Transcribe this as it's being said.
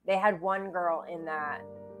they had one girl in that,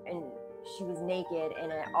 and she was naked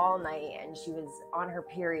in it all night, and she was on her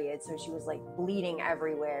period, so she was like bleeding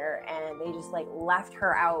everywhere, and they just like left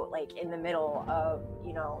her out like in the middle of,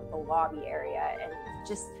 you know, the lobby area. And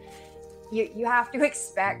just you have to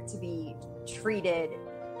expect to be treated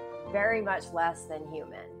very much less than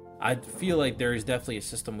human. I feel like there is definitely a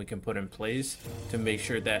system we can put in place to make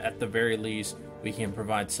sure that at the very least we can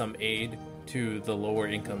provide some aid to the lower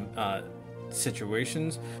income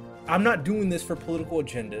situations. I'm not doing this for political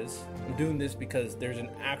agendas. I'm doing this because there's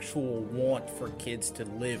an actual want for kids to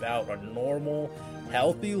live out a normal,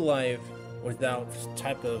 healthy life without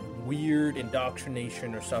type of weird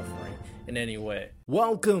indoctrination or suffering in any way.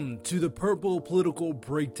 Welcome to the Purple Political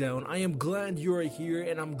Breakdown. I am glad you are here,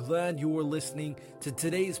 and I'm glad you are listening to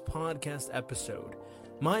today's podcast episode.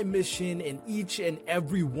 My mission in each and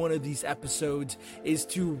every one of these episodes is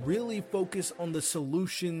to really focus on the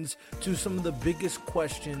solutions to some of the biggest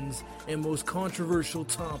questions and most controversial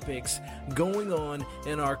topics going on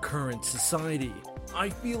in our current society. I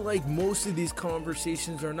feel like most of these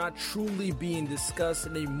conversations are not truly being discussed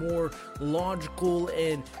in a more logical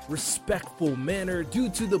and respectful manner due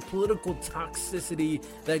to the political toxicity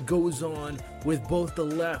that goes on with both the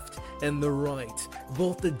left and the right,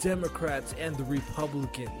 both the Democrats and the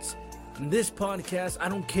Republicans. In this podcast, I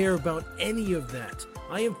don't care about any of that.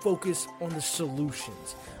 I am focused on the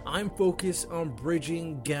solutions. I'm focused on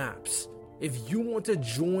bridging gaps. If you want to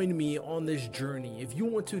join me on this journey, if you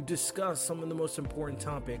want to discuss some of the most important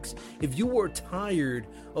topics, if you are tired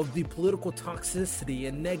of the political toxicity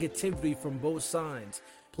and negativity from both sides,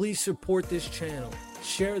 please support this channel,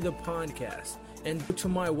 share the podcast, and go to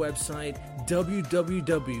my website,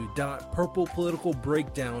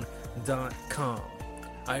 www.purplepoliticalbreakdown.com.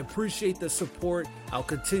 I appreciate the support. I'll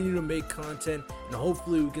continue to make content, and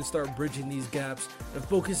hopefully we can start bridging these gaps and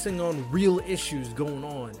focusing on real issues going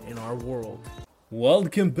on in our world.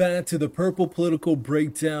 Welcome back to the Purple Political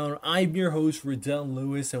Breakdown. I'm your host, Riddell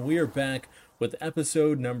Lewis, and we are back with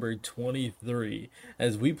episode number 23,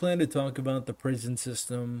 as we plan to talk about the prison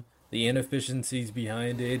system, the inefficiencies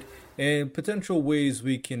behind it, and potential ways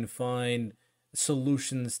we can find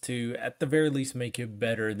solutions to, at the very least, make it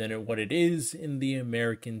better than what it is in the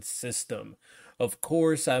American system. Of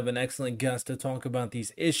course, I have an excellent guest to talk about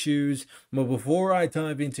these issues, but before I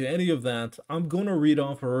dive into any of that, I'm going to read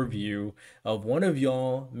off a review of one of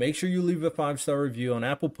y'all. Make sure you leave a 5-star review on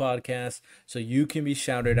Apple Podcasts so you can be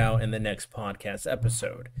shouted out in the next podcast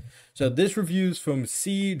episode. So this review is from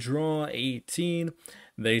CDraw18.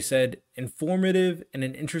 They said, informative and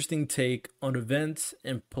an interesting take on events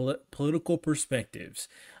and political perspectives.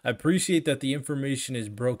 I appreciate that the information is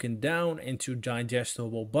broken down into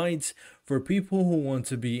digestible bites for people who want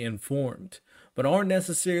to be informed, but aren't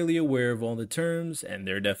necessarily aware of all the terms and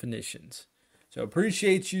their definitions. So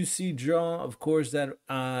appreciate you, C-Draw. Of course, that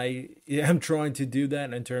I am trying to do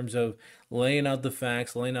that in terms of laying out the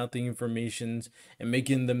facts, laying out the informations, and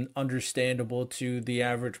making them understandable to the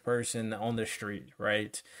average person on the street,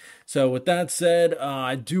 right? So with that said,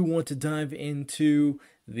 I do want to dive into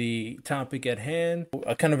the topic at hand.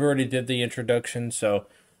 I kind of already did the introduction, so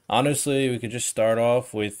honestly, we could just start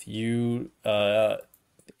off with you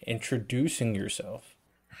introducing yourself.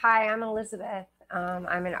 Hi, I'm Elizabeth.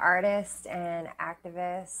 I'm an artist and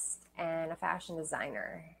activist and a fashion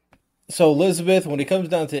designer. So Elizabeth, when it comes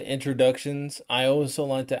down to introductions, I also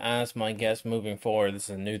like to ask my guests moving forward. This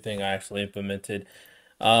is a new thing I actually implemented.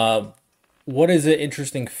 What is an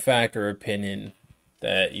interesting fact or opinion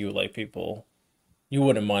that you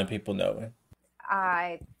wouldn't mind people knowing?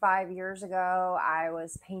 5 years ago, I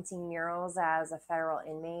was painting murals as a federal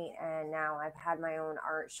inmate, and now I've had my own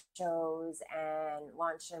art shows and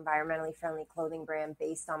launched an environmentally friendly clothing brand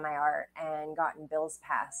based on my art and gotten bills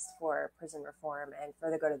passed for prison reform and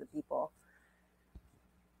for the good of the people.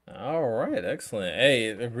 All right, excellent. Hey,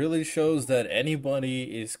 it really shows that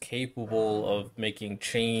anybody is capable of making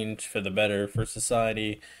change for the better for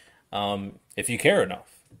society, if you care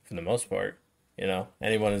enough, for the most part. You know,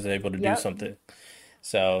 anyone is able to do something.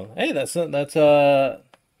 So, hey, that's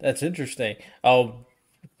interesting. What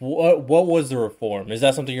was the reform? Is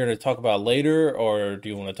that something you're going to talk about later, or do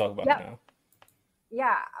you want to talk about it now?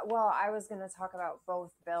 Yeah, well, I was going to talk about both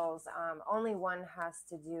bills. Only one has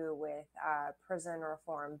to do with prison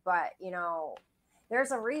reform, but you know,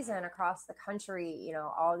 there's a reason across the country, you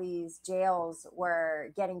know, all these jails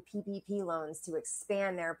were getting PPP loans to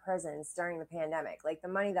expand their prisons during the pandemic, like the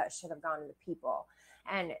money that should have gone to the people.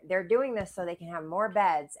 And they're doing this so they can have more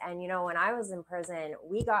beds. And, you know, when I was in prison,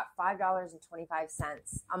 we got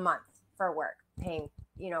 $5.25 a month for work, being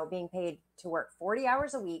paid to work 40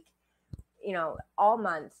 hours a week, you know, all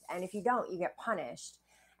month. And if you don't, you get punished.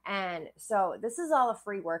 And so this is all a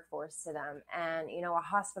free workforce to them. And, a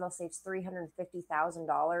hospital saves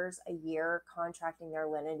 $350,000 a year contracting their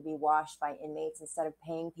linen to be washed by inmates instead of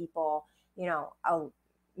paying people, a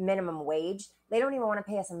minimum wage. They don't even want to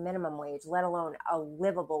pay us a minimum wage, let alone a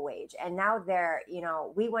livable wage. And now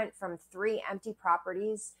we went from 3 empty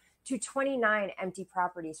properties to 29 empty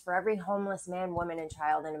properties for every homeless man, woman, and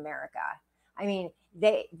child in America. I mean,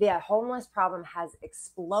 the homeless problem has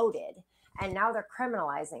exploded, and now they're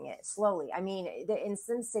criminalizing it slowly. I mean, in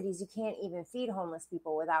some cities, you can't even feed homeless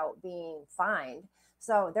people without being fined.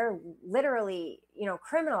 So they're literally,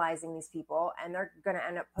 criminalizing these people, and they're going to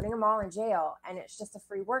end up putting them all in jail, and it's just a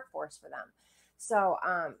free workforce for them. So,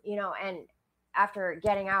 and after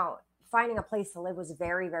getting out, finding a place to live was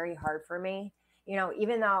very, very hard for me,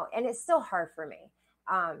 even though, and it's still hard for me,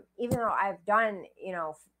 even though I've done,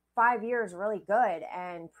 5 years really good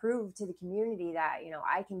and proved to the community that,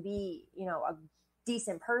 I can be, a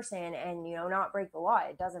decent person and, not break the law.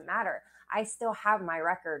 It doesn't matter. I still have my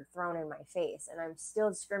record thrown in my face, and I'm still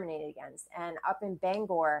discriminated against. And up in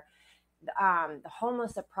Bangor, the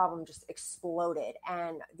homeless problem just exploded,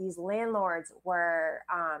 and these landlords were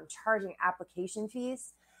charging application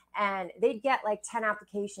fees, and they'd get like 10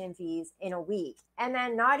 application fees in a week and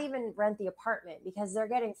then not even rent the apartment because they're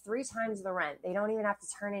getting 3 times the rent. They don't even have to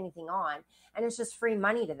turn anything on, and it's just free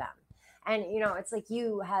money to them. And, it's like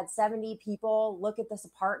you had 70 people look at this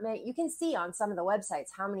apartment. You can see on some of the websites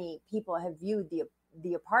how many people have viewed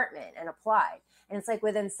the apartment and applied. And it's like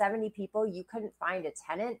within 70 people, you couldn't find a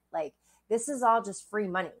tenant. Like, this is all just free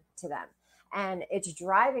money to them. And it's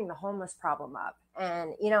driving the homeless problem up.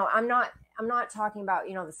 And, I'm not talking about,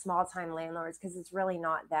 the small time landlords, because it's really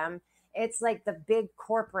not them. It's like the big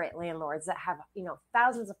corporate landlords that have,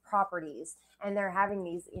 thousands of properties, and they're having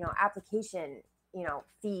these, application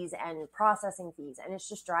fees and processing fees, and it's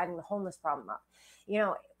just driving the homeless problem up.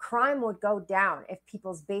 Crime would go down if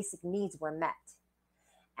people's basic needs were met.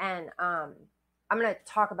 And I'm going to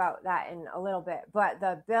talk about that in a little bit, but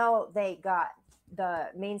the bill they got, the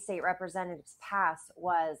Maine state representatives passed,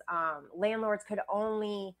 was landlords could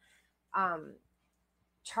only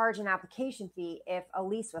charge an application fee if a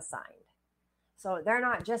lease was signed. So they're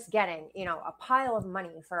not just getting, a pile of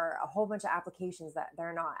money for a whole bunch of applications that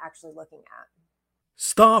they're not actually looking at.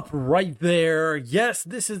 Stop right there. Yes,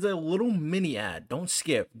 this is a little mini ad. Don't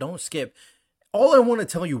skip. All I want to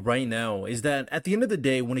tell you right now is that at the end of the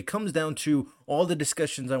day, when it comes down to all the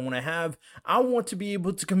discussions I want to have, I want to be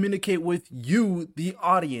able to communicate with you, the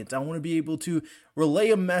audience. I want to be able to relay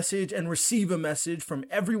a message and receive a message from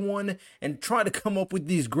everyone and try to come up with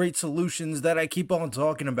these great solutions that I keep on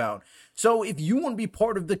talking about. So if you want to be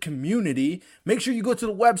part of the community, make sure you go to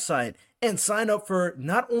the website and sign up for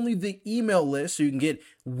not only the email list, so you can get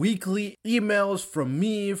weekly emails from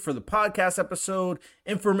me for the podcast episode,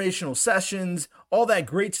 informational sessions, all that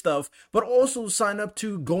great stuff, but also sign up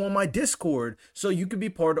to go on my Discord so you can be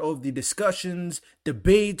part of the discussions,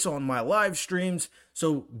 debates on my live streams.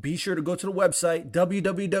 So be sure to go to the website,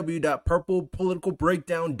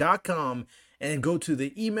 www.purplepoliticalbreakdown.com, and go to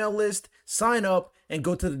the email list, sign up, and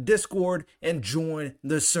go to the Discord and join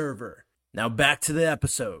the server. Now back to the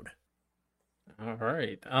episode. All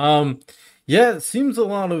right. Yeah, it seems a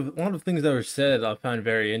lot of things that were said I found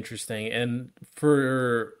very interesting, and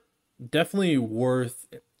for definitely worth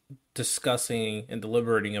discussing and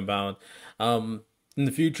deliberating about. In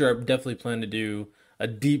the future, I definitely plan to do a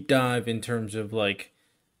deep dive in terms of like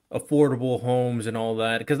affordable homes and all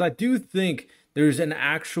that, because I do think there's an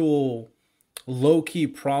actual low-key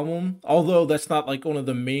problem, although that's not like one of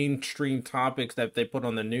the mainstream topics that they put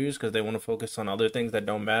on the news because they want to focus on other things that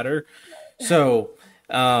don't matter. So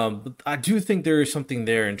I do think there is something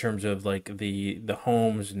there in terms of like the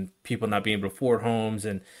homes and people not being able to afford homes,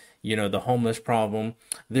 and the homeless problem.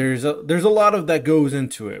 There's a lot of that goes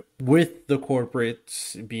into it, with the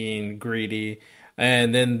corporates being greedy,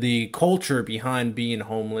 and then the culture behind being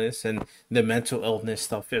homeless and the mental illness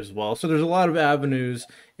stuff as well. So there's a lot of avenues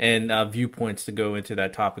and viewpoints to go into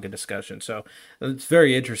that topic of discussion. So it's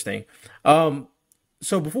very interesting.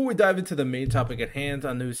 So before we dive into the main topic at hand,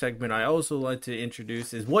 a new segment I also like to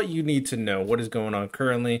introduce is what you need to know, what is going on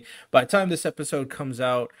currently. By the time this episode comes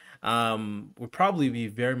out, we'll probably be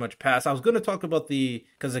very much past. I was going to talk about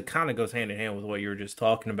because it kind of goes hand in hand with what you were just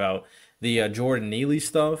talking about, the Jordan Neely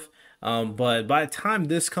stuff. But by the time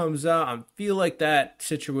this comes out, I feel like that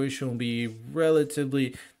situation will be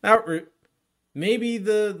relatively maybe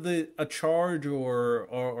a charge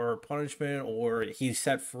or punishment or he's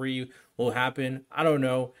set free will happen. I don't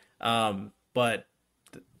know. But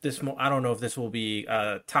I don't know if this will be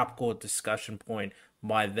a topical discussion point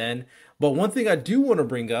by then. But one thing I do want to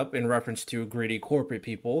bring up in reference to greedy corporate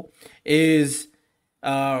people is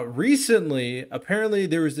recently, apparently,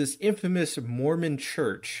 there was this infamous Mormon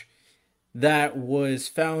church that was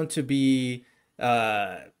found to be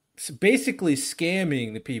basically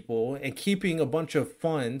scamming the people and keeping a bunch of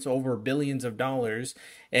funds over billions of dollars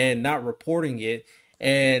and not reporting it.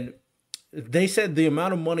 And they said the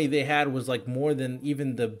amount of money they had was like more than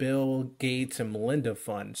even the Bill Gates and Melinda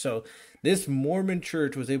Fund. So this Mormon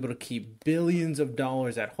church was able to keep billions of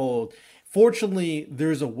dollars at hold. Fortunately,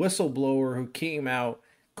 there's a whistleblower who came out,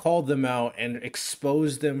 called them out, and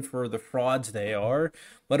exposed them for the frauds they are.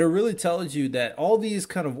 But it really tells you that all these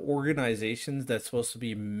kind of organizations that's supposed to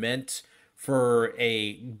be meant for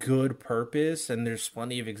a good purpose, and there's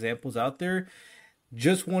plenty of examples out there,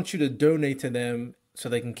 just want you to donate to them so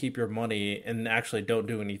they can keep your money and actually don't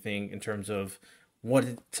do anything in terms of what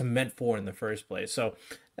it's meant for in the first place. So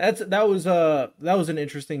that was an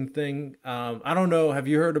interesting thing. I don't know. Have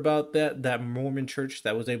you heard about that Mormon church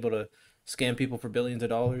that was able to scam people for billions of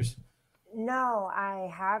dollars? No, I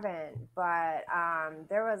haven't, but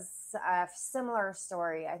there was a similar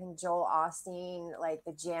story. I think Joel Osteen, like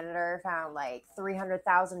the janitor, found like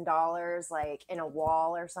 $300,000 like in a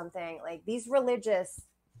wall or something. Like these religious,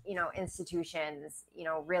 institutions,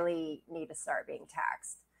 really need to start being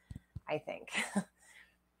taxed, I think.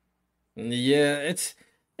 Yeah,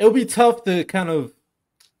 it'll be tough to kind of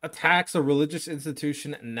tax a religious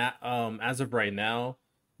institution as of right now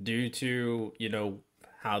due to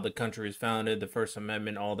how the country is founded, the First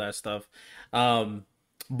Amendment, all that stuff.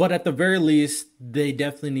 But at the very least, they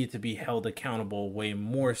definitely need to be held accountable way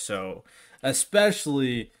more so,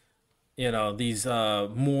 especially these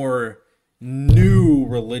more new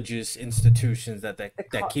religious institutions that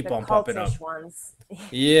keep on popping up. Ones.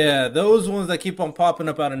 Yeah, those ones that keep on popping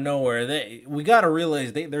up out of nowhere. We got to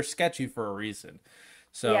realize they're sketchy for a reason.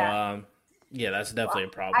 So yeah, that's definitely a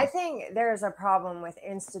problem. I think there's a problem with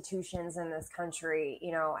institutions in this country,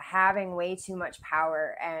 having way too much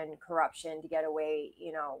power and corruption to get away,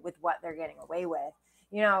 with what they're getting away with.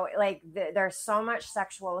 There's so much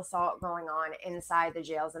sexual assault going on inside the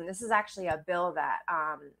jails. And this is actually a bill that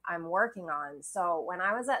I'm working on. So when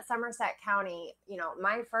I was at Somerset County,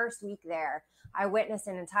 my first week there, I witnessed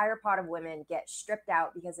an entire pot of women get stripped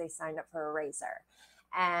out because they signed up for a razor.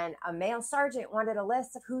 And a male sergeant wanted a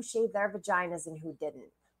list of who shaved their vaginas and who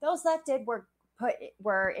didn't. Those that did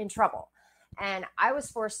were in trouble. And I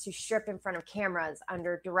was forced to strip in front of cameras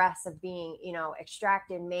under duress of being,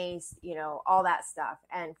 extracted, maced, all that stuff.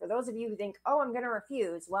 And for those of you who think, oh, I'm going to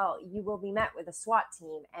refuse, well, you will be met with a SWAT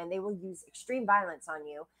team and they will use extreme violence on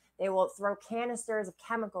you. They will throw canisters of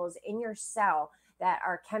chemicals in your cell that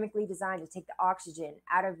are chemically designed to take the oxygen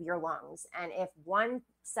out of your lungs. And if one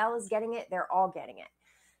cell is getting it, they're all getting it.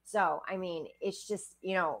 So, I mean, it's just,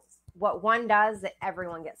 what one does that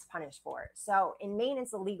everyone gets punished for. So in Maine,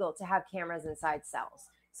 it's illegal to have cameras inside cells.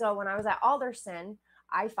 So when I was at Alderson,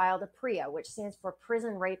 I filed a PREA, which stands for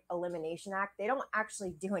Prison Rape Elimination Act. They don't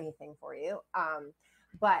actually do anything for you.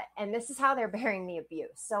 And this is how they're bearing the abuse.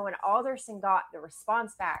 So when Alderson got the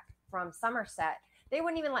response back from Somerset, they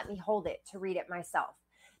wouldn't even let me hold it to read it myself.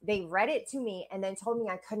 They read it to me and then told me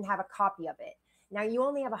I couldn't have a copy of it. Now, you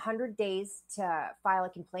only have 100 days to file a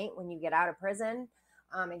complaint when you get out of prison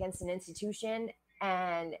against an institution.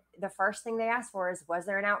 And the first thing they asked for is, was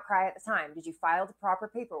there an outcry at the time? Did you file the proper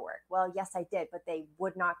paperwork? Well, yes, I did, but they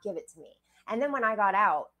would not give it to me. And then when I got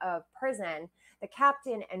out of prison, the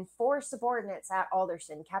captain and 4 subordinates at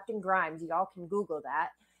Alderson, Captain Grimes, y'all can Google that,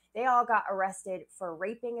 they all got arrested for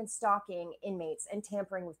raping and stalking inmates and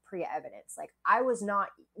tampering with PREA evidence. Like, I was not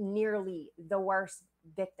nearly the worst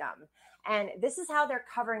victim. And this is how they're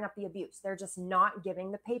covering up the abuse. They're just not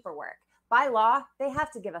giving the paperwork. By law, they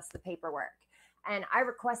have to give us the paperwork. And I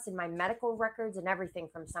requested my medical records and everything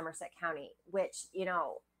from Somerset County, which,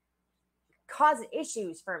 caused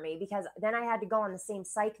issues for me because then I had to go on the same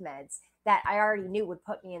psych meds that I already knew would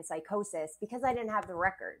put me in psychosis because I didn't have the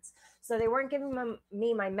records. So they weren't giving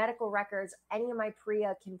me my medical records, any of my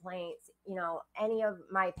PREA complaints, any of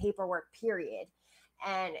my paperwork, period.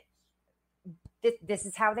 And this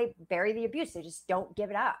is how they bury the abuse. They just don't give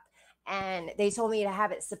it up. And they told me to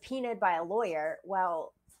have it subpoenaed by a lawyer.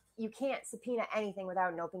 Well, you can't subpoena anything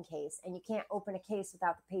without an open case, and you can't open a case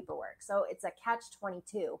without the paperwork. So it's a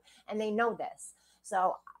catch-22, and they know this.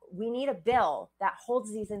 So we need a bill that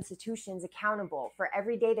holds these institutions accountable for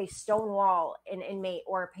every day they stonewall an inmate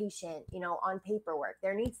or a patient, on paperwork.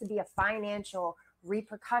 There needs to be a financial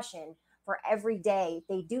repercussion for every day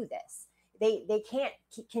they do this. They can't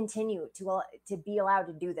continue to be allowed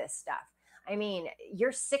to do this stuff. I mean,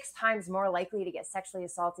 you're 6 times more likely to get sexually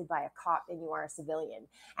assaulted by a cop than you are a civilian.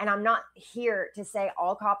 And I'm not here to say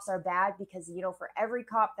all cops are bad, because, for every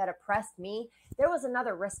cop that oppressed me, there was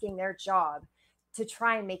another risking their job to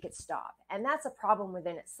try and make it stop. And that's a problem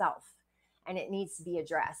within itself. And it needs to be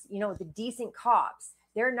addressed. The decent cops,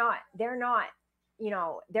 they're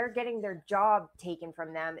getting their job taken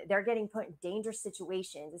from them. They're getting put in dangerous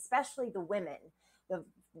situations, especially the women. The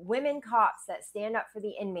women cops that stand up for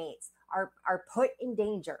the inmates are put in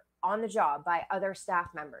danger on the job by other staff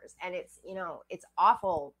members. And it's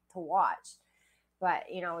awful to watch. But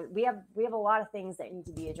we have a lot of things that need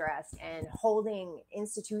to be addressed, and holding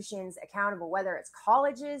institutions accountable, whether it's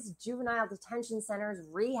colleges, juvenile detention centers,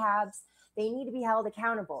 rehabs. They need to be held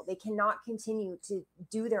accountable. They cannot continue to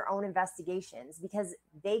do their own investigations, because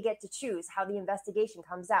they get to choose how the investigation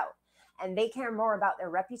comes out, and they care more about their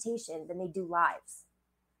reputation than they do lives.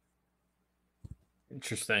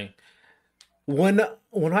 Interesting. When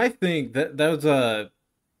I think that was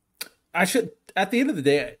I should, at the end of the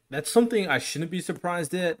day, that's something I shouldn't be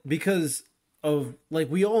surprised at, because of, like,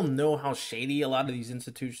 we all know how shady a lot of these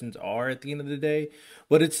institutions are at the end of the day,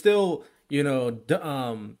 but it's still,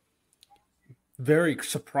 very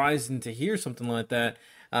surprising to hear something like that,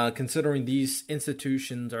 considering these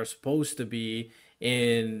institutions are supposed to be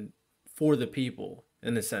in for the people.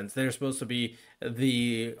 In a sense, they're supposed to be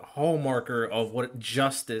the hallmarker of what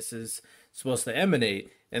justice is supposed to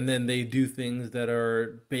emanate, and then they do things that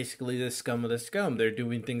are basically the scum of the scum. They're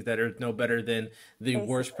doing things that are no better than the Basically,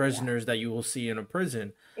 worst prisoners that you will see in a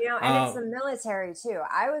prison. And it's the military too.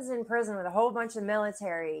 I was in prison with a whole bunch of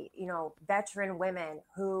military, veteran women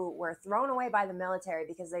who were thrown away by the military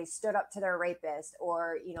because they stood up to their rapist,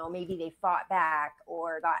 or, maybe they fought back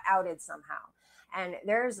or got outed somehow. And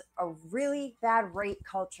there's a really bad rape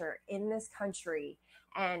culture in this country.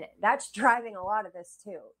 And that's driving a lot of this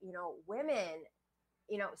too. Women,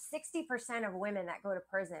 60% of women that go to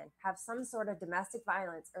prison have some sort of domestic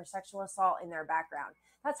violence or sexual assault in their background.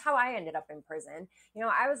 That's how I ended up in prison.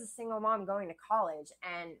 I was a single mom going to college,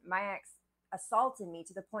 and my ex assaulted me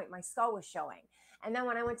to the point my skull was showing. And then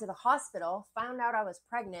when I went to the hospital, found out I was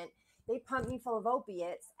pregnant, they pump me full of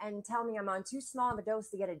opiates and tell me I'm on too small of a dose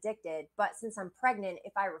to get addicted. But since I'm pregnant,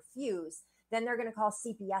 if I refuse, then they're going to call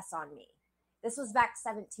CPS on me. This was back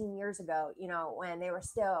 17 years ago,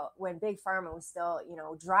 when Big Pharma was still,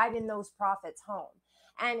 driving those profits home.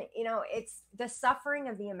 And, it's the suffering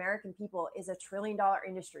of the American people is a $1 trillion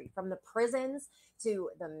industry, from the prisons to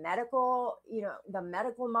the medical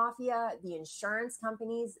mafia, the insurance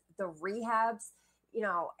companies, the rehabs.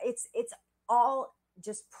 It's all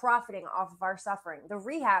just profiting off of our suffering. The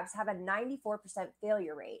rehabs have a 94%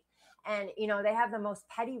 failure rate. And, they have the most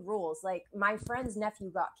petty rules. Like, my friend's nephew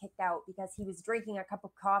got kicked out because he was drinking a cup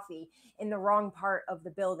of coffee in the wrong part of the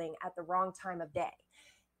building at the wrong time of day.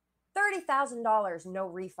 $30,000, no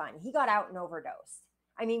refund. He got out and overdosed.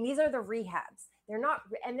 I mean, these are the rehabs. They're not,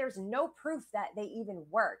 and there's no proof that they even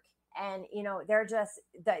work. And, they're just,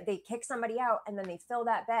 they kick somebody out and then they fill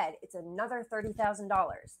that bed. It's another $30,000.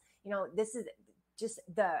 This is just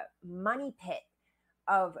the money pit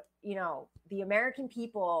of, the American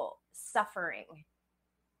people suffering.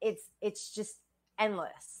 It's just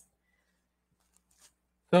endless.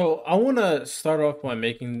 So I want to start off by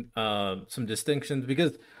making some distinctions,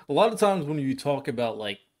 because a lot of times when you talk about,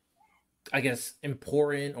 like, I guess,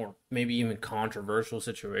 important or maybe even controversial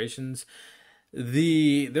situations,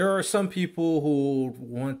 there are some people who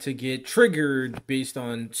want to get triggered based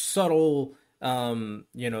on subtle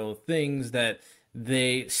things that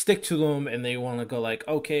they stick to them, and they want to go like,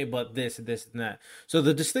 okay, but this and that. So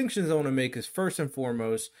the distinctions I want to make is, first and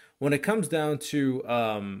foremost, when it comes down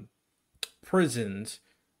to prisons,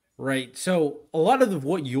 right? So a lot of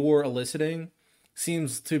what you're eliciting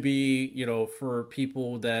seems to be, for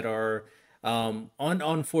people that are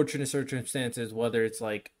unfortunate circumstances, whether it's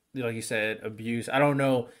like you said, abuse. I don't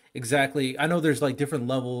know exactly. I know there's like different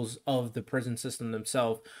levels of the prison system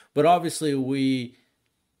themselves, but obviously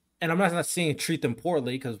and I'm not saying treat them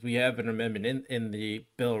poorly, because we have an amendment in the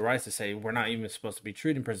Bill of Rights to say we're not even supposed to be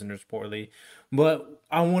treating prisoners poorly. But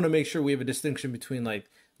I want to make sure we have a distinction between, like,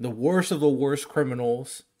 the worst of the worst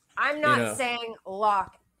criminals. I'm not saying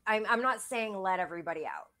lock. I'm not saying let everybody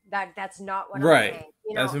out. That's not what right. I'm saying.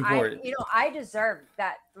 That's important. I deserved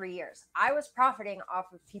that 3 years. I was profiting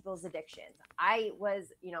off of people's addictions. I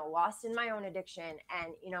was, lost in my own addiction,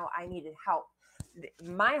 and, I needed help.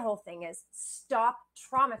 My whole thing is stop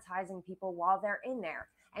traumatizing people while they're in there,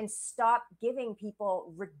 and stop giving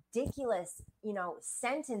people ridiculous,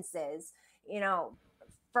 sentences,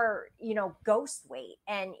 for, ghost weight.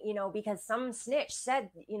 And, because some snitch said,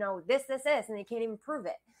 this, and they can't even prove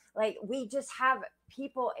it. Like, we just have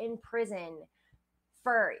people in prison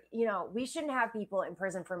for, we shouldn't have people in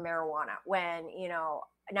prison for marijuana when,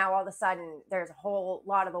 now all of a sudden there's a whole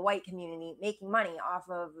lot of the white community making money off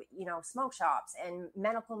of, smoke shops and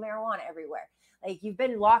medical marijuana everywhere. Like, you've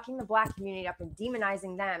been locking the black community up and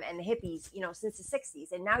demonizing them and the hippies, since the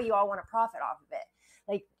 60s. And now you all want to profit off of it.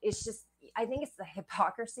 Like, it's just, I think it's the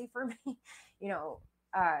hypocrisy for me,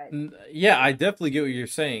 Yeah, I definitely get what you're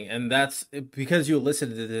saying, and that's because you listen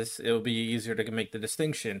to this. It'll be easier to make the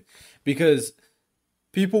distinction because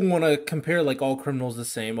people want to compare like all criminals the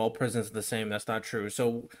same, all prisons the same. That's not true.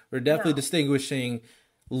 So we're definitely no, distinguishing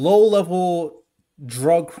low level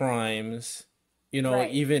drug crimes,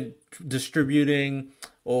 right. even distributing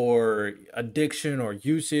or addiction or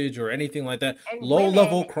usage or anything like that. And Low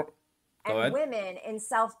level. Go and ahead. women in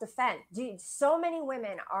self-defense. Dude, so many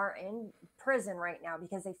women are in prison right now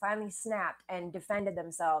because they finally snapped and defended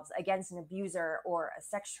themselves against an abuser or a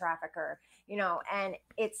sex trafficker, and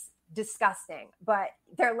it's disgusting. But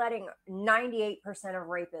they're letting 98% of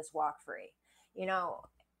rapists walk free.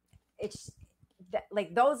 It's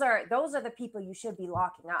like those are the people you should be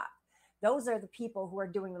locking up. Those are the people who are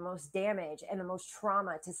doing the most damage and the most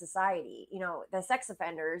trauma to society. The sex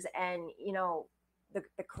offenders and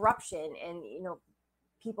the corruption and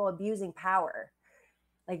people abusing power.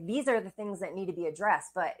 Like, these are the things that need to be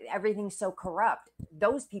addressed, but everything's so corrupt,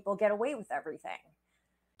 those people get away with everything.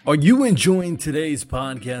 Are you enjoying today's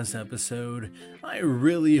podcast episode? I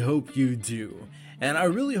really hope you do. And I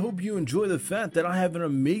really hope you enjoy the fact that I have an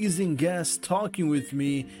amazing guest talking with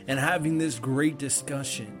me and having this great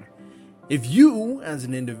discussion. If you, as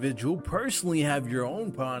an individual, personally have your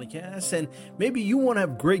own podcast and maybe you want to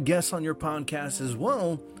have great guests on your podcast as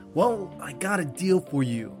well, I got a deal for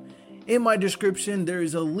you. In my description, there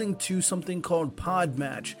is a link to something called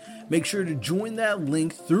Podmatch. Make sure to join that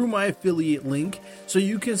link through my affiliate link so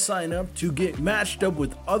you can sign up to get matched up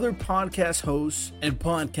with other podcast hosts and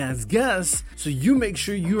podcast guests so you make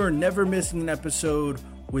sure you are never missing an episode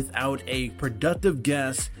without a productive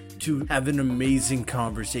guest to have an amazing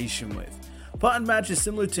conversation with. Podmatch is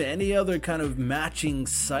similar to any other kind of matching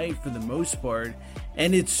site for the most part,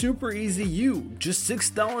 and it's super easy to use. Just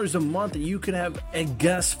 $6 a month and you can have a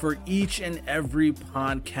guest for each and every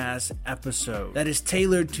podcast episode that is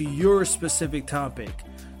tailored to your specific topic.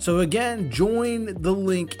 So again, join the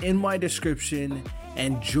link in my description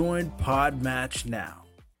and join Podmatch now.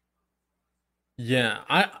 Yeah,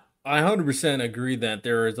 I 100% agree that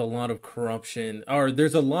there is a lot of corruption, or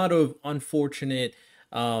there's a lot of unfortunate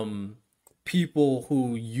people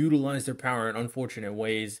who utilize their power in unfortunate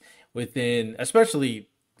ways within, especially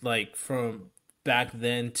like from back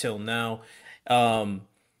then till now.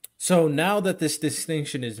 So now that this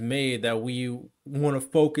distinction is made, that we want to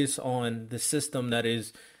focus on the system that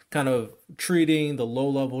is kind of treating the low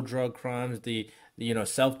level drug crimes, the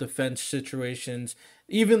self-defense situations,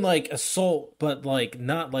 even like assault, but like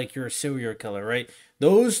not like you're a serial killer, right?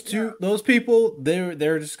 Those people, they're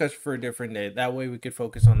a discussion for a different day. That way we could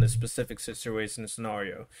focus on this specific situation and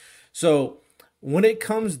scenario. So when it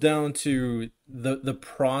comes down to the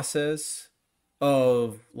process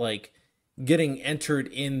of like getting entered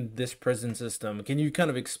in this prison system, can you kind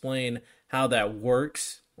of explain how that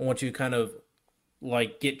works once you kind of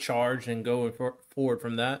like get charged and go forward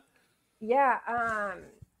from that? Yeah.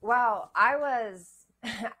 Well,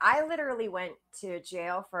 I literally went to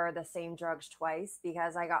jail for the same drugs twice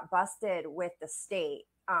because I got busted with the state.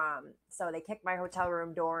 So they kicked my hotel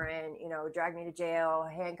room door in, dragged me to jail,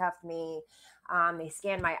 handcuffed me. They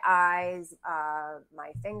scanned my eyes,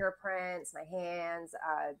 my fingerprints, my hands,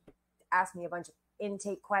 asked me a bunch of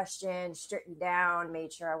intake questions, stripped me down,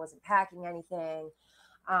 made sure I wasn't packing anything.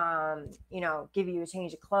 Give you a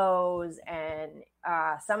change of clothes, and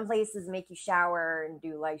some places make you shower and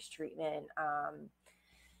do lice treatment.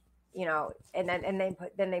 And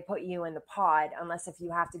then they put you in the pod, unless if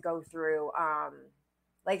you have to go through,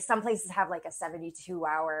 like some places have like a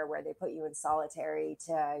 72-hour where they put you in solitary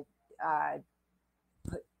to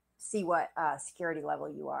see what security level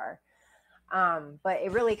you are. But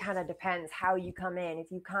it really kind of depends how you come in.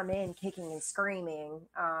 If you come in kicking and screaming,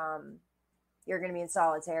 you're going to be in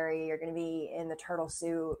solitary, you're going to be in the turtle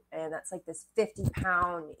suit. And that's like this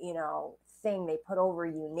 50-pound, thing they put over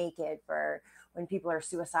you naked for when people are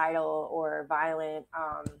suicidal or violent.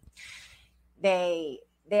 They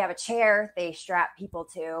have a chair they strap people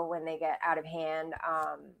to when they get out of hand.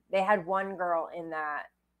 They had one girl in that,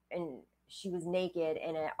 and she was naked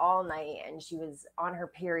in it all night, and she was on her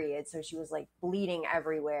period, so she was like bleeding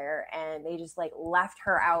everywhere, and they just like left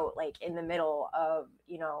her out like in the middle of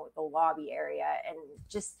the lobby area. And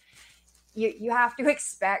just you have to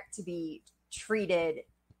expect to be treated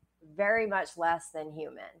very much less than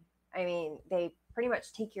human. I mean, they pretty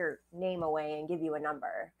much take your name away and give you a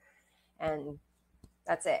number, and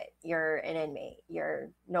that's it. You're an inmate. You're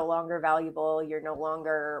no longer valuable. You're no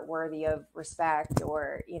longer worthy of respect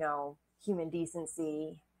or, human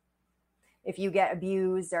decency. If you get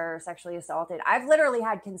abused or sexually assaulted, I've literally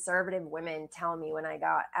had conservative women tell me when I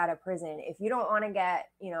got out of prison, if you don't want to get,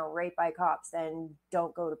 raped by cops, then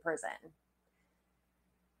don't go to prison.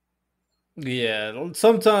 Yeah,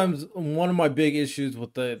 sometimes one of my big issues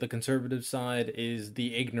with the conservative side is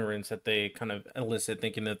the ignorance that they kind of elicit,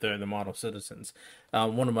 thinking that they're the model citizens.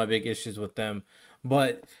 One of my big issues with them.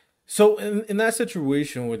 But so in that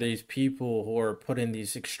situation where these people who are put in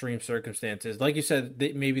these extreme circumstances, like you said,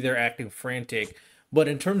 maybe they're acting frantic. But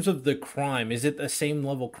in terms of the crime, is it the same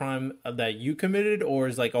level crime that you committed, or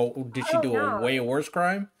is like, oh, did she Oh do a no. way worse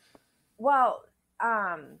crime? Well,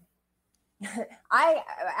 I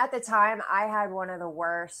at the time I had one of the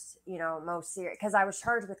worst, most serious, because I was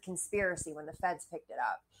charged with conspiracy when the feds picked it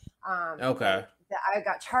up. Okay. I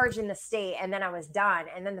got charged in the state, and then I was done.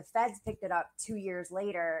 And then the feds picked it up 2 years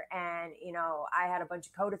later, and I had a bunch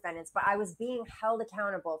of co-defendants, but I was being held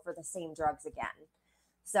accountable for the same drugs again.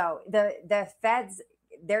 So the feds,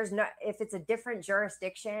 there's no, if it's a different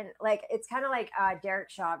jurisdiction, like it's kind of like Derek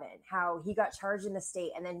Chauvin, how he got charged in the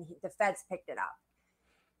state, and then the feds picked it up.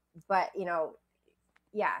 But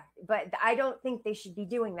yeah, but I don't think they should be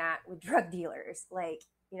doing that with drug dealers. Like,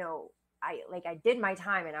 I did my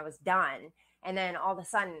time and I was done, and then all of a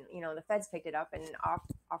sudden, the feds picked it up, and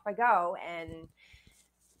off I go. And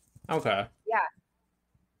Okay. yeah.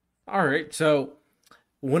 All right. So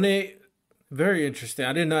when it very interesting.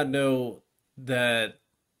 I did not know that.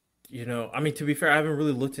 I mean, to be fair, I haven't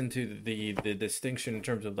really looked into the distinction in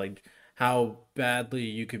terms of like how badly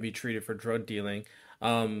you can be treated for drug dealing.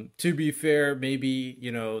 To be fair, maybe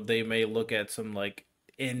they may look at some like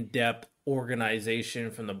in-depth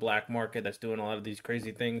organization from the black market that's doing a lot of these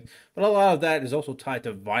crazy things, but a lot of that is also tied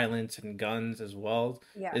to violence and guns as well.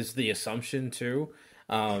 Yeah. Is the assumption too.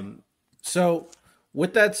 So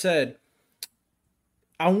with that said,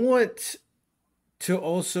 I want to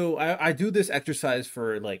also I do this exercise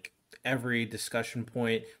for like every discussion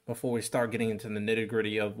point before we start getting into the nitty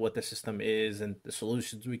gritty of what the system is and the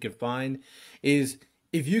solutions we can find, is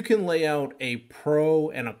if you can lay out a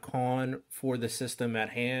pro and a con for the system at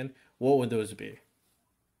hand, what would those be?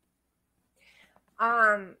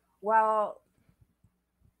 Well,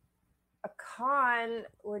 a con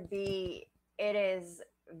would be, it is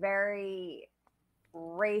very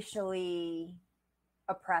racially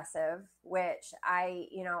oppressive, which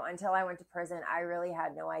until I went to prison, I really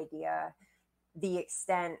had no idea the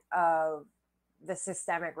extent of the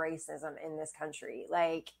systemic racism in this country.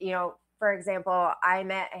 Like, for example, I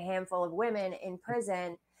met a handful of women in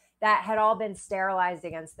prison that had all been sterilized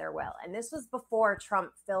against their will. And this was before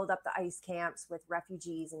Trump filled up the ICE camps with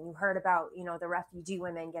refugees. And you heard about, the refugee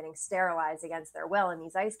women getting sterilized against their will in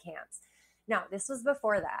these ICE camps. No, this was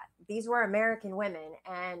before that. These were American women.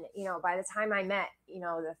 And, by the time I met,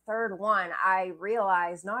 the third one, I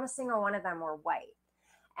realized not a single one of them were white.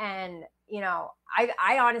 And,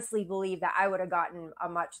 I honestly believe that I would have gotten a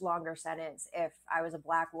much longer sentence if I was a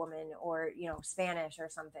black woman or, Spanish or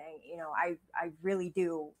something. I really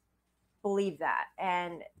do believe that.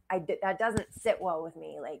 And that doesn't sit well with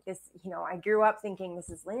me. Like this, I grew up thinking this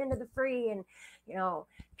is land of the free and,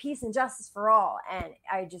 peace and justice for all. And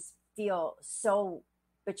I just feel so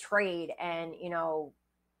betrayed and,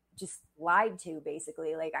 just lied to,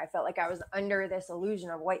 basically. Like I felt like I was under this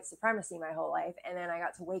illusion of white supremacy my whole life. And then I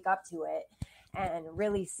got to wake up to it and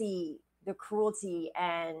really see the cruelty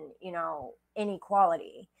and,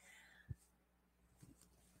 inequality.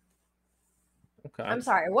 Okay. I'm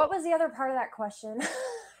sorry. What was the other part of that question?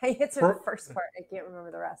 I answered the first part. I can't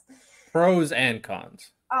remember the rest. Pros and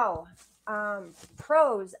cons. Oh,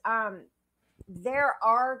 pros. There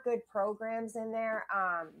are good programs in there.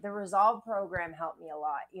 The Resolve program helped me a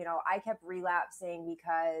lot. I kept relapsing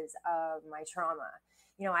because of my trauma.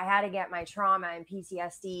 I had to get my trauma and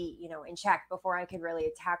PTSD, in check before I could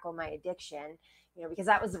really tackle my addiction, because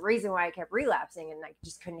that was the reason why I kept relapsing and I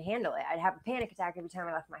just couldn't handle it. I'd have a panic attack every time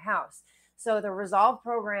I left my house. So the Resolve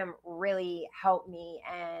program really helped me.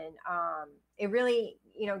 And it really,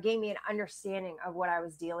 gave me an understanding of what I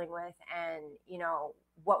was dealing with and,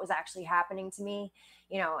 what was actually happening to me,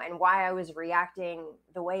 and why I was reacting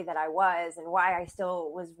the way that I was and why I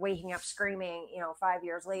still was waking up screaming, 5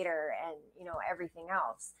 years later and, everything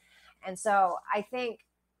else. And so I think,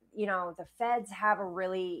 the feds have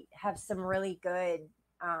some really good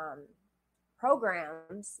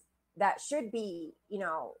programs that should be,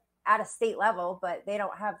 at a state level, but they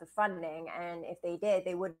don't have the funding. And if they did,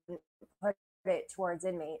 they wouldn't put it towards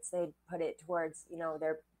inmates. They'd put it towards,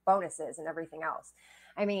 their bonuses and everything else.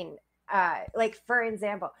 I mean, like for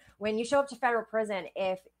example, when you show up to federal prison,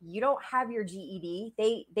 if you don't have your GED,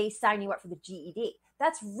 they sign you up for the GED.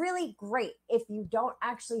 That's really great if you don't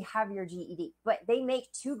actually have your GED, but they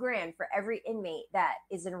make $2,000 for every inmate that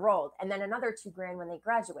is enrolled, and then another $2,000 when they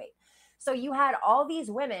graduate. So you had all these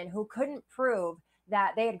women who couldn't prove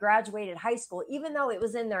that they had graduated high school, even though it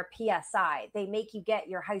was in their PSI. They make you get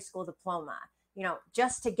your high school diploma,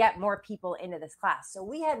 just to get more people into this class. So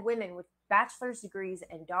we had women with bachelor's degrees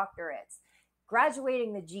and doctorates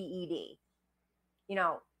graduating the GED.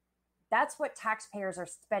 That's what taxpayers are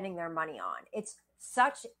spending their money on. It's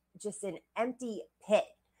such just an empty pit,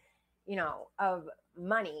 of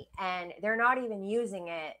money, and they're not even using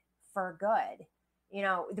it for good.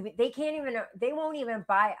 They won't even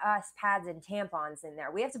buy us pads and tampons in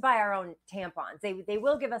there. We have to buy our own tampons. They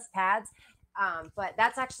will give us pads, but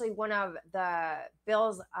that's actually one of the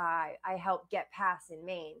bills I helped get passed in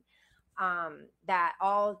Maine, that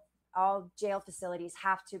all jail facilities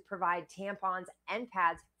have to provide tampons and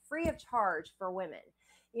pads free of charge for women.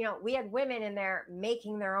 We had women in there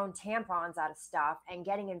making their own tampons out of stuff and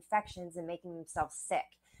getting infections and making themselves sick.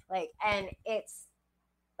 And it's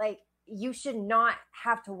like, you should not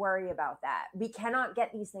have to worry about that. We cannot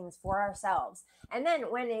get these things for ourselves. And then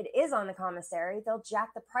when it is on the commissary, they'll jack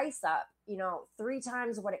the price up, 3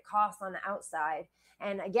 times what it costs on the outside.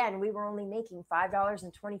 And again, we were only making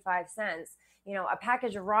 $5.25. A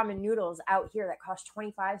package of ramen noodles out here that cost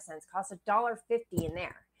 25 cents costs $1.50 in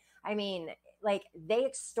there. I mean, they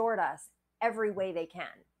extort us every way they can.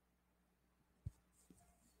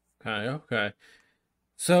 Okay.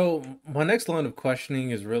 So my next line of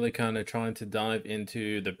questioning is really kind of trying to dive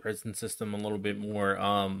into the prison system a little bit more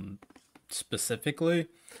specifically.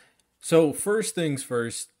 So first things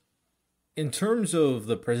first, in terms of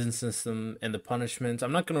the prison system and the punishments,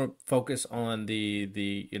 I'm not going to focus on the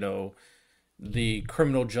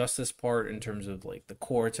criminal justice part in terms of like the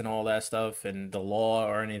courts and all that stuff and the law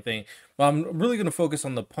or anything. But I'm really going to focus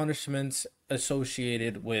on the punishments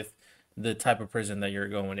associated with the type of prison that you're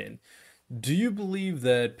going in. Do you believe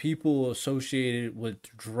that people associated with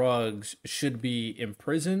drugs should be in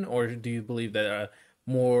prison, or do you believe that a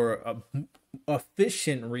more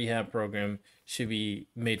efficient rehab program should be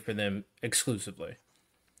made for them exclusively?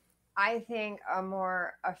 I think a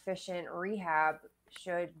more efficient rehab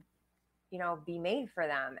should be made for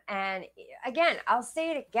them. And again, I'll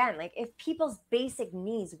say it again, if people's basic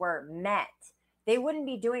needs were met, they wouldn't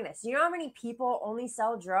be doing this. You know how many people only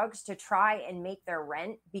sell drugs to try and make their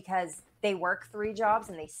rent because they work 3 jobs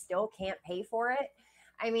and they still can't pay for it?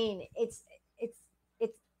 I mean, if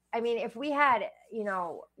we had,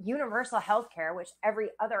 universal health care, which every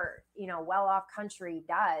other, well-off country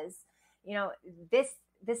does, this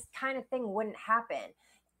kind of thing wouldn't happen.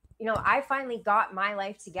 I finally got my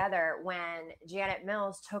life together when Janet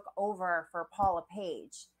Mills took over for Paula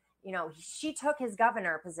Page. She took his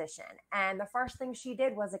governor position, and the first thing she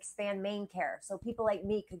did was expand Maine Care so people like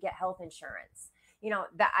me could get health insurance.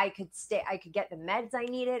 That I could get the meds I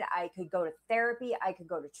needed. I could go to therapy. I could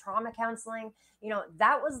go to trauma counseling.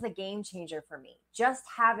 That was the game changer for me. Just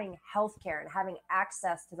having healthcare and having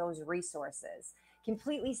access to those resources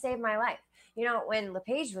completely saved my life. When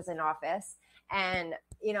LePage was in office, and,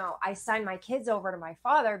 I signed my kids over to my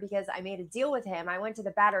father because I made a deal with him. I went to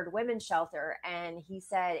the battered women's shelter, and he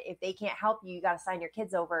said, if they can't help you, you got to sign your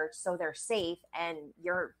kids over so they're safe, and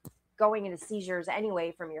you're going into seizures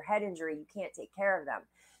anyway from your head injury. You can't take care of them.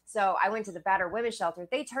 So I went to the battered women's shelter.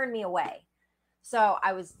 They turned me away. So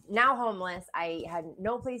I was now homeless. I had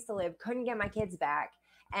no place to live, couldn't get my kids back.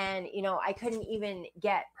 And, I couldn't even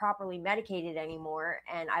get properly medicated anymore.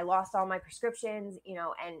 And I lost all my prescriptions,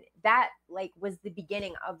 and that was the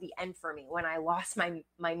beginning of the end for me when I lost my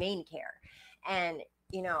Maine Care. And,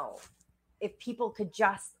 if people could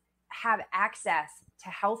just have access to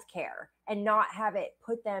health care and not have it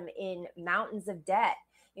put them in mountains of debt.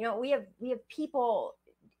 We have people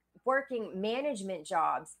working management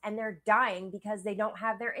jobs and they're dying because they don't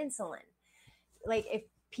have their insulin. If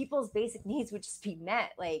people's basic needs would just be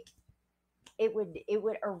met, it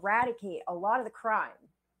would eradicate a lot of the crime.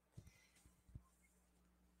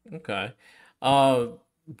 Okay.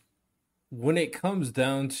 When it comes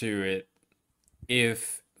down to it,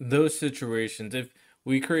 if those situations, if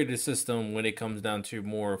we create a system when it comes down to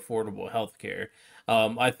more affordable healthcare,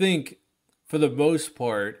 I think for the most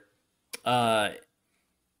part, I'm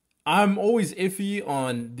always iffy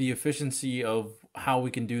on the efficiency of how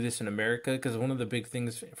we can do this in America, because one of the big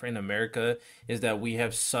things for in America is that we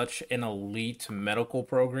have such an elite medical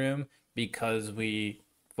program because we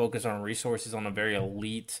focus on resources on a very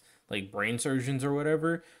elite like brain surgeons or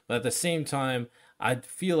whatever. But at the same time, I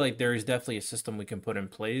feel like there is definitely a system we can put in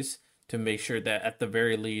place to make sure that at the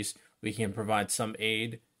very least we can provide some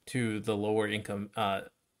aid to the lower income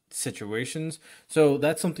situations. So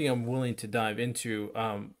that's something I'm willing to dive into,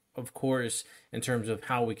 of course, in terms of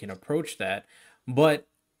how we can approach that. But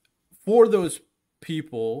for those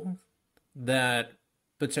people that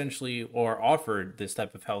potentially are offered this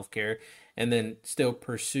type of healthcare and then still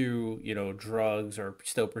pursue, drugs or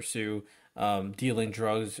still pursue dealing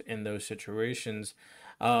drugs in those situations,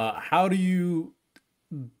 how do you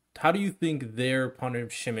think their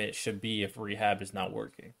punishment should be if rehab is not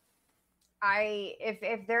working?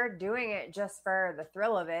 If they're doing it just for the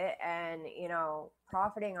thrill of it and,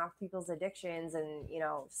 profiting off people's addictions and,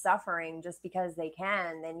 suffering just because they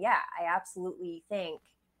can, then yeah, I absolutely think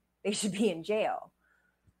they should be in jail.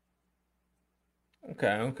 Okay,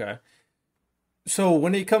 okay. So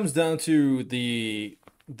when it comes down to the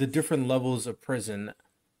different levels of prison,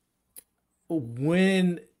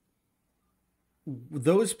 when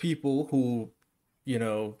those people who, you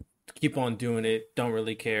know, keep on doing it, don't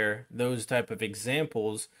really care, those type of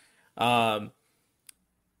examples, um,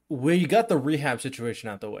 we got the rehab situation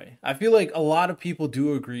out the way. I feel like a lot of people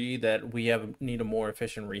do agree that we need a more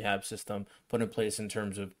efficient rehab system put in place in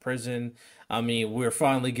terms of prison. I mean, we're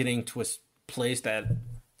finally getting to a place that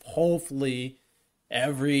hopefully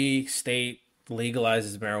every state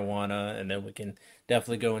legalizes marijuana, and then we can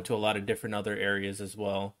definitely go into a lot of different other areas as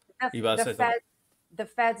well. The, You about to the say something? Fed, the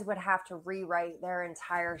feds would have to rewrite their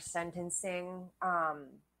entire sentencing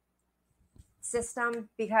system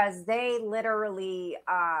because they literally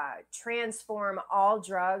transform all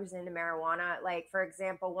drugs into marijuana. Like, for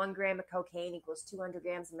example, 1 gram of cocaine equals 200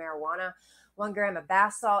 grams of marijuana. 1 gram of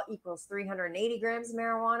bath salt equals 380 grams of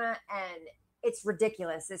marijuana. And it's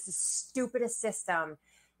ridiculous. It's the stupidest system.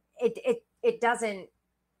 It doesn't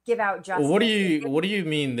give out What do justice. you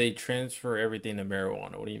mean they transfer everything to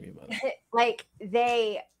marijuana? What do you mean by that? Like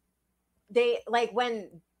like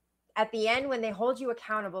when at the end when they hold you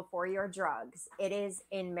accountable for your drugs, it is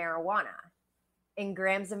in marijuana, in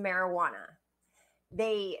grams of marijuana.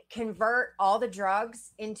 They convert all the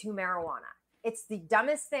drugs into marijuana. It's the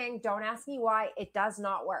dumbest thing. Don't ask me why. It does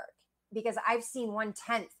not work because I've seen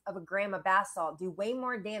 1/10 of a gram of bath salt do way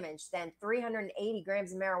more damage than 380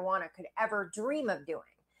 grams of marijuana could ever dream of doing.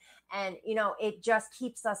 And, it just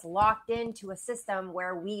keeps us locked into a system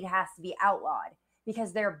where weed has to be outlawed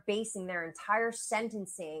because they're basing their entire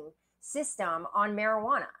sentencing system on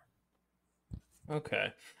marijuana.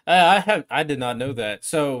 Okay, I did not know that.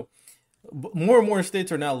 So more and more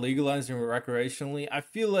states are now legalizing recreationally. I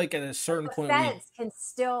feel like at a certain The point we. feds can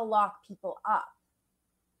still lock people up.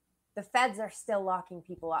 The feds are still locking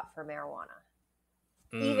people up for marijuana,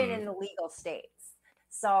 even Mm, in the legal states.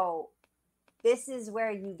 So this is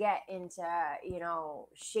where you get into,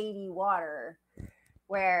 shady water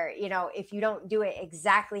where, if you don't do it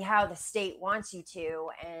exactly how the state wants you to,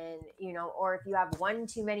 and, or if you have one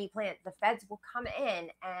too many plants, the feds will come in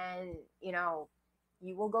and,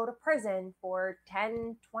 you will go to prison for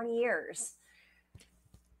 10, 20 years.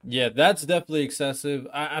 yeah, that's definitely excessive.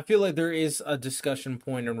 I feel like there is a discussion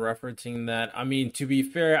point in referencing that. I mean, to be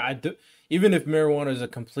fair, I do, even if marijuana is a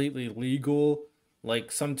completely legal,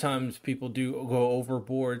 like sometimes people do go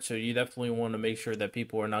overboard. So you definitely want to make sure that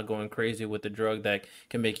people are not going crazy with the drug that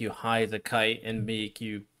can make you high as a kite and make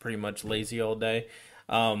you pretty much lazy all day.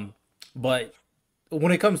 Um, but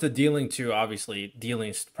when it comes to dealing too, obviously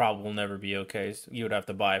dealing's probably will never be okay. So you would have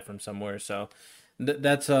to buy it from somewhere. So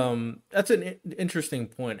that's an interesting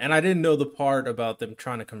point. And I didn't know the part about them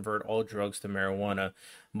trying to convert all drugs to marijuana,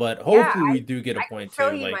 but Yeah, hopefully we do get a I can point show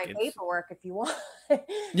too. you Like my it's paperwork if you want.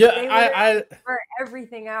 yeah, They literally I for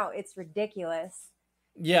everything out. It's ridiculous.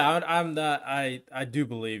 yeah, I'm not. I do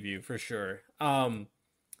believe you for sure.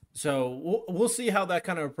 So we'll see how that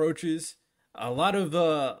kind of approaches. A lot of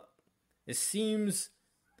it seems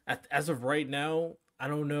as of right now, I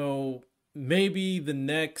don't know. Maybe the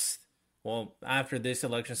next, well, after this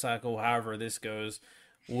election cycle, however this goes,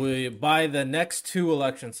 we by the next two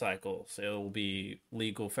election cycles, it will be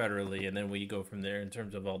legal federally, and then we go from there in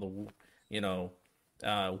terms of all the, you know,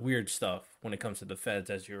 weird stuff when it comes to the feds,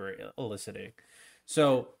 as you were eliciting.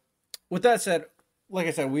 So, with that said, like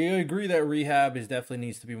I said, we agree that rehab is definitely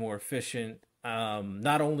needs to be more efficient.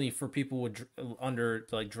 Not only for people with under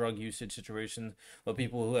like drug usage situations, but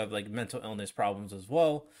people who have like mental illness problems as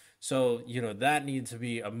well. So that needs to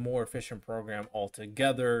be a more efficient program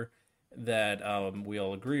altogether. that we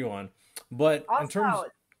all agree on. But in terms, Also,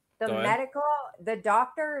 the go ahead. medical, the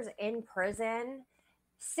doctors in prison,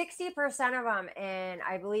 60% of them in,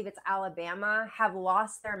 I believe it's Alabama, have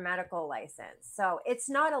lost their medical license. So it's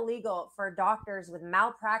not illegal for doctors with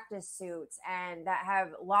malpractice suits and that have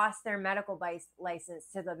lost their medical license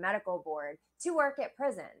to the medical board to work at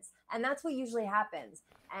prisons. And that's what usually happens.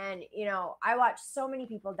 And, I watch so many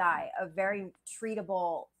people die of very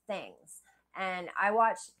treatable things. And I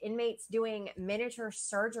watch inmates doing miniature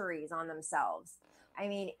surgeries on themselves. I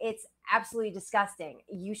mean, it's absolutely disgusting.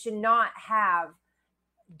 You should not have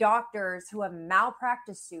doctors who have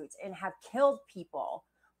malpractice suits and have killed people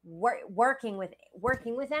working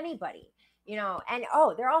with anybody, and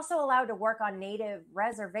they're also allowed to work on native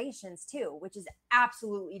reservations too, which is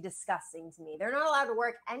absolutely disgusting to me. They're not allowed to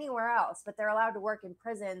work anywhere else, but they're allowed to work in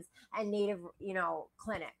prisons and native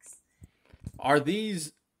clinics. Are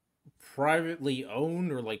these privately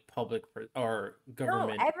owned or like public or No,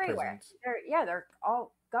 government everywhere. prisons? They're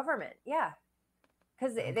all government. Yeah,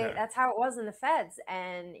 because Okay. that's how it was in the feds.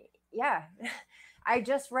 And yeah, I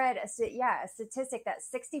just read a statistic that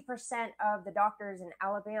 60% of the doctors in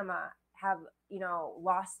Alabama have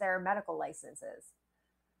lost their medical licenses.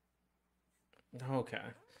 Okay.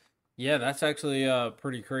 Yeah, that's actually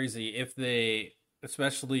pretty crazy if they,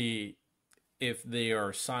 especially if they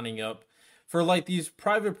are signing up for like these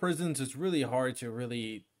private prisons. It's really hard to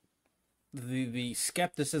really the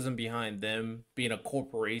skepticism behind them being a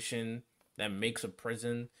corporation that makes a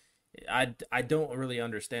prison. I don't really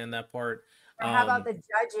understand that part. Or how about Um the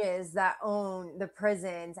judges that own the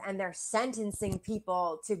prisons and they're sentencing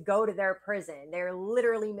people to go to their prison? They're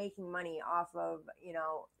literally making money off of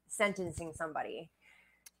sentencing somebody.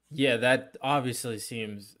 yeah, that obviously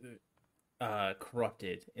seems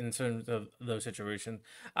corrupted in terms of those situations.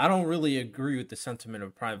 I don't really agree with the sentiment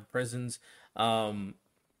of private prisons. Um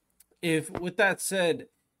if with that said,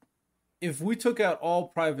 if we took out all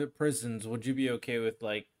private prisons, would you be okay with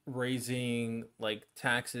like raising like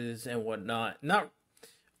taxes and whatnot? Not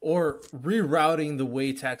or rerouting the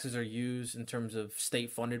way taxes are used in terms of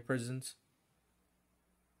state funded prisons?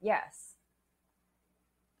 Yes.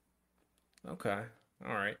 Okay.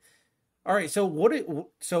 All right. All right. So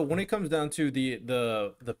when it comes down to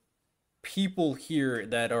the people here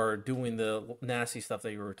that are doing the nasty stuff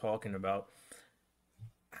that you were talking about,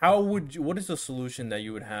 what is the solution that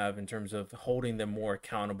you would have in terms of holding them more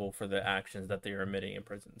accountable for the actions that they are emitting in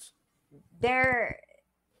prisons? There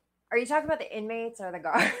Are you talking about the inmates or the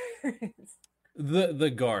guards? The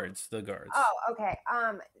guards. Oh, okay.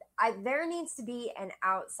 There needs to be an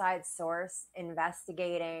outside source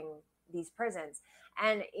investigating these prisons.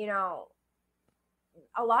 And,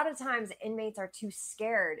 a lot of times inmates are too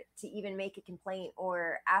scared to even make a complaint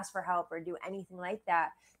or ask for help or do anything like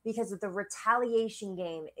that because the retaliation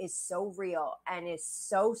game is so real and is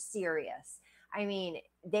so serious. I mean,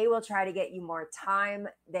 they will try to get you more time.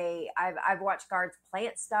 I've watched guards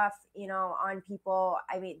plant stuff, on people.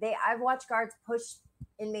 I mean, I've watched guards push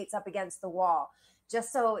inmates up against the wall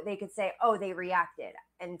just so they could say, "Oh, they reacted,"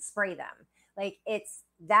 and spray them. Like, it's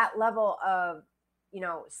that level of,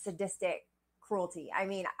 sadistic cruelty. I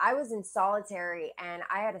mean, I was in solitary and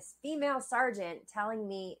I had a female sergeant telling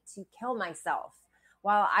me to kill myself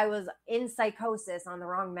while I was in psychosis on the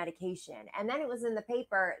wrong medication. And then it was in the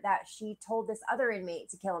paper that she told this other inmate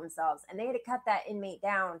to kill themselves, and they had to cut that inmate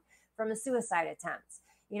down from a suicide attempt.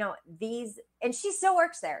 And she still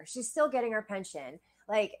works there. She's still getting her pension.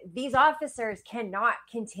 Like, these officers cannot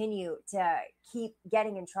continue to keep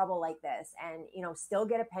getting in trouble like this and, still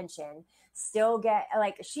get a pension, still get,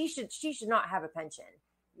 like, she should not have a pension.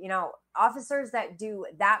 Officers that do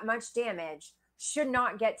that much damage should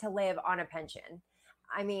not get to live on a pension.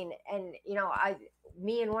 I mean, and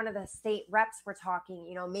me and one of the state reps were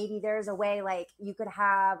talking, maybe there's a way, like, you could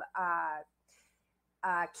have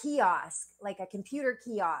a kiosk, like a computer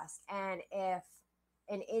kiosk. And if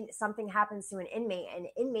something happens to an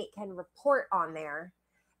inmate can report on there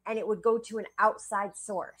and it would go to an outside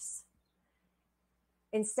source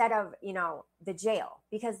instead of, the jail.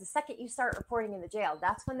 Because the second you start reporting in the jail,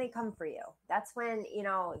 that's when they come for you. That's when,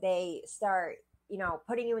 they start,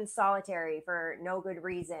 putting you in solitary for no good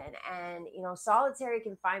reason. And, solitary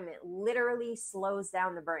confinement literally slows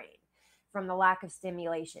down the brain from the lack of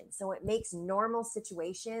stimulation. So it makes normal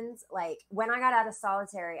situations, like when I got out of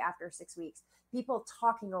solitary after 6 weeks, people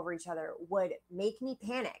talking over each other would make me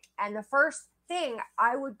panic. And the first thing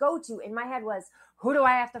I would go to in my head was, who do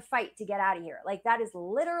I have to fight to get out of here? Like, that is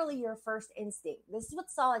literally your first instinct. This is what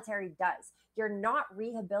solitary does. You're not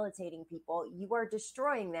rehabilitating people. You are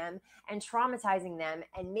destroying them and traumatizing them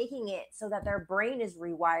and making it so that their brain is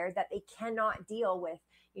rewired, that they cannot deal with,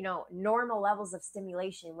 normal levels of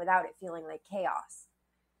stimulation without it feeling like chaos.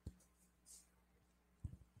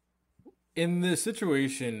 In the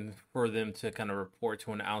situation for them to kind of report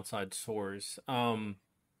to an outside source, and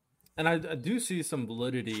I do see some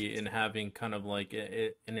validity in having kind of like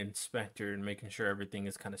an inspector and making sure everything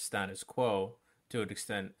is kind of status quo to an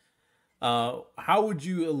extent. How would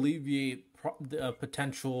you alleviate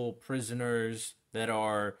potential prisoners that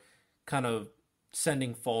are kind of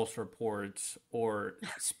sending false reports or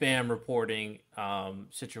spam reporting That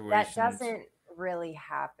situations? doesn't really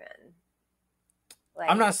happen. I'm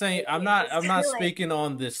Like not saying I'm not speaking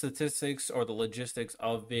on the statistics or the logistics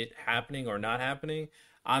of it happening or not happening.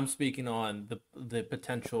 I'm speaking on the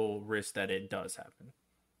potential risk that it does happen.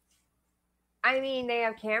 I mean, they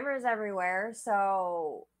have cameras everywhere,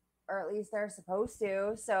 so, or at least they're supposed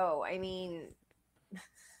to. So, I mean,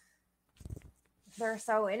 they're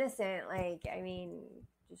so innocent. Like, I mean,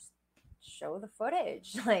 just show the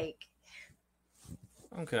footage. Like,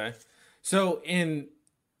 Okay. So in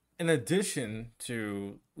addition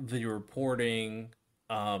to the reporting,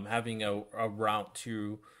 having a route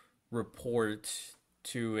to report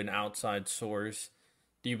to an outside source,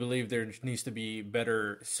 do you believe there needs to be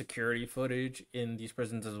better security footage in these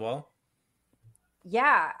prisons as well?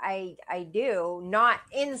 yeah, I do. Not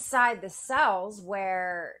inside the cells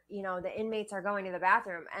where, the inmates are going to the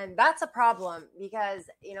bathroom. And that's a problem because,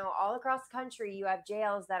 all across the country you have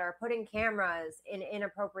jails that are putting cameras in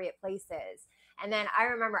inappropriate places. And then I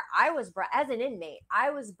remember I was brought as an inmate, I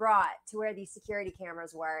was brought to where these security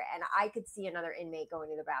cameras were and I could see another inmate going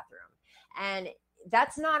to the bathroom. And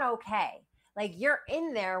that's not okay. Like, you're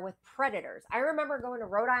in there with predators. I remember going to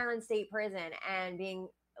Rhode Island State Prison and being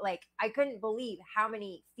like, I couldn't believe how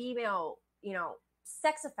many female,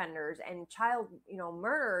 sex offenders and child,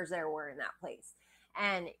 murderers there were in that place.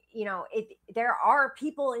 And, there are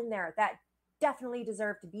people in there that definitely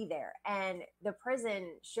deserve to be there. And the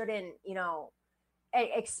prison shouldn't,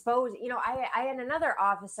 expose, I had another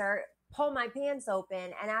officer pull my pants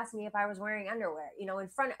open and ask me if I was wearing underwear, in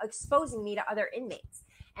front, exposing me to other inmates.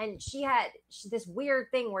 And she had this weird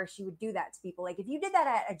thing where she would do that to people. Like, if you did that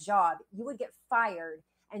at a job, you would get fired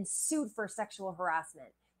and sued for sexual harassment.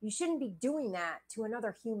 You shouldn't be doing that to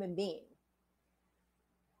another human being.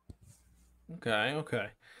 Okay, okay.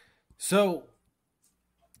 So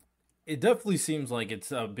it definitely seems like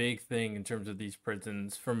it's a big thing in terms of these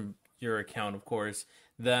prisons, from your account, of course,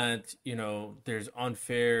 that, there's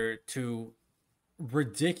unfair to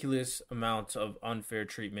ridiculous amounts of unfair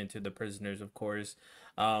treatment to the prisoners, of course.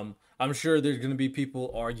 I'm sure there's going to be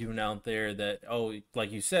people arguing out there that, oh,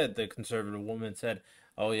 like you said, the conservative woman said,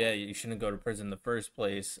 oh, yeah, you shouldn't go to prison in the first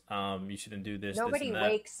place. You shouldn't do this, Nobody and that.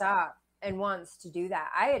 wakes up and wants to do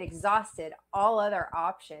that. I had exhausted all other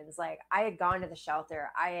options. Like, I had gone to the shelter,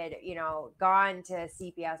 I had, gone to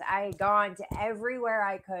CPS, I had gone to everywhere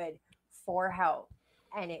I could for help,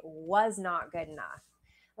 and it was not good enough.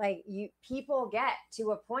 Like, people get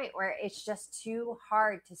to a point where it's just too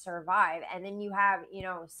hard to survive, and then you have,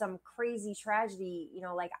 some crazy tragedy,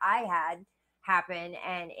 like I had happen,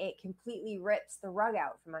 and it completely rips the rug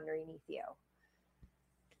out from underneath you.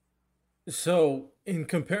 So, in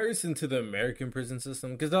comparison to the American prison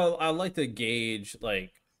system, because I like to gauge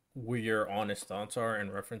like where your honest thoughts are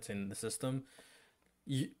in referencing the system.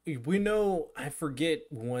 You, we know, I forget,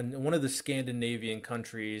 when one of the Scandinavian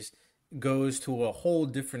countries goes to a whole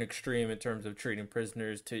different extreme in terms of treating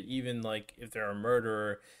prisoners, to even like if they're a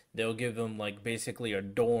murderer, they'll give them like basically a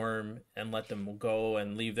dorm and let them go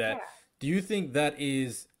and leave that. Yeah. Do you think that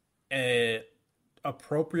is a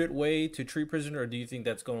appropriate way to treat prisoner, or do you think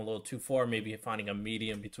that's going a little too far? Maybe finding a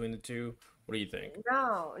medium between the two. What do you think?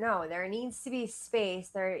 No, no, there needs to be space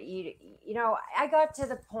there. I got to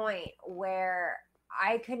the point where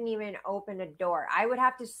I couldn't even open a door. I would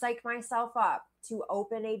have to psych myself up to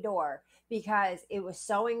open a door because it was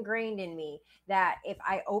so ingrained in me that if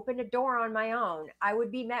I opened a door on my own, I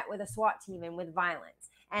would be met with a SWAT team and with violence.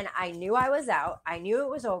 And I knew I was out. I knew it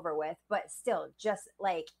was over with, but still, just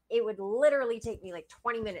like, it would literally take me like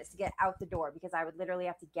 20 minutes to get out the door because I would literally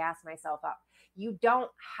have to gas myself up. You don't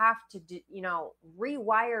have to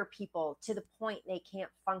rewire people to the point they can't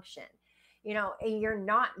function. And you're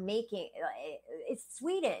not making it's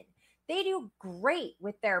Sweden. They do great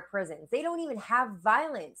with their prisons. They don't even have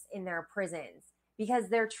violence in their prisons because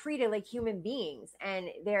they're treated like human beings, and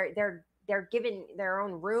they're given their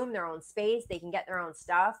own room, their own space. They can get their own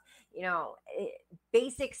stuff,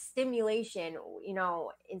 basic stimulation,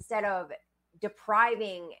 instead of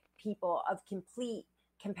depriving people of complete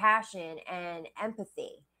compassion and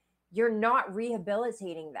empathy. You're not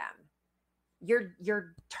rehabilitating them.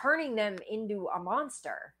 You're turning them into a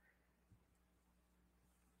monster.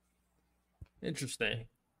 Interesting.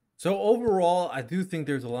 So overall, I do think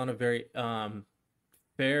there's a lot of very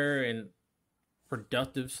fair and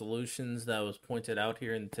productive solutions that was pointed out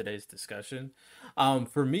here in today's discussion.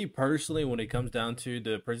 For me personally, when it comes down to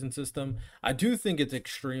the prison system, I do think it's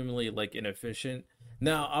extremely like inefficient.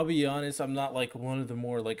 Now, I'll be honest, I'm not like one of the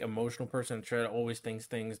more like emotional person to try to always think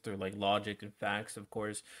things through like logic and facts, of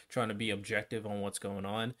course, trying to be objective on what's going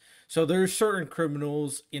on. So there's certain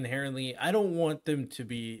criminals inherently, I don't want them to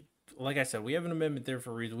be, like I said, we have an amendment there for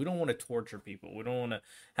a reason. We don't want to torture people. We don't want to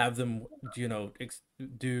have them,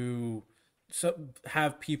 do so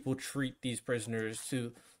have people treat these prisoners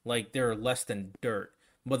to like they're less than dirt.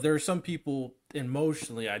 But there are some people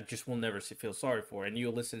emotionally I just will never feel sorry for, and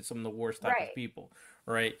you listed some of the worst type of Right. people,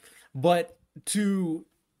 right? But to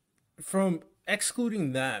from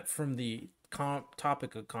excluding that from the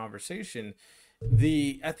topic of conversation,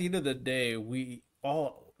 the at the end of the day, we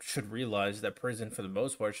all should realize that prison, for the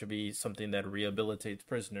most part, should be something that rehabilitates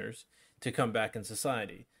prisoners to come back in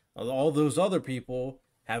society. All those other people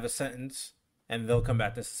have a sentence and they'll come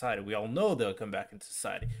back to society. We all know they'll come back into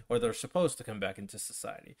society, or they're supposed to come back into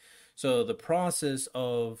society. So the process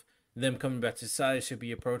of them coming back to society should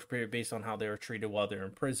be appropriate based on how they were treated while they're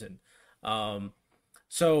in prison. Um,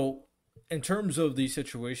 so, in terms of these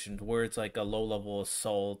situations where it's like a low level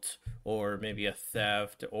assault or maybe a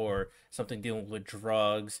theft or something dealing with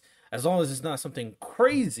drugs, as long as it's not something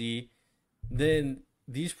crazy, then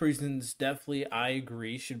these prisons definitely, I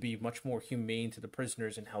agree, should be much more humane to the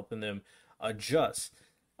prisoners and helping them adjust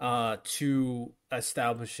to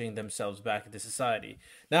establishing themselves back into society.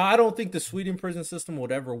 Now, I don't think the Sweden prison system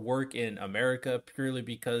would ever work in America purely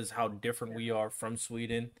because how different we are from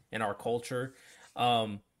Sweden in our culture.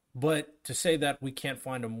 But to say that we can't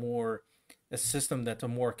find a system that's a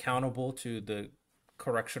more accountable to the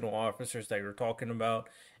correctional officers that you're talking about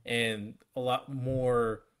and a lot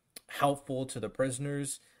more helpful to the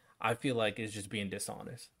prisoners, I feel like is just being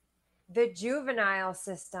dishonest. The juvenile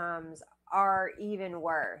systems are even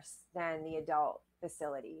worse than the adult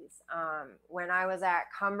facilities. When I was at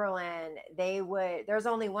Cumberland, there's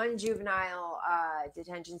only one juvenile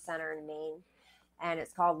detention center in Maine, and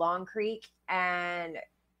it's called Long Creek. And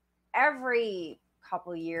every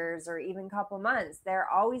couple years or even couple months, they're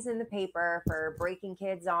always in the paper for breaking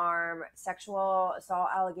kids' arm, sexual assault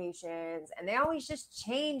allegations, and they always just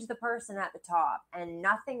change the person at the top, and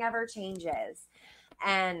nothing ever changes.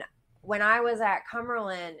 And when I was at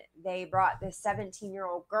Cumberland, they brought this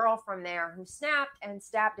 17-year-old girl from there who snapped and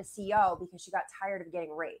stabbed a CO because she got tired of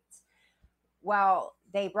getting raped. Well,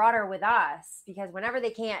 they brought her with us because whenever they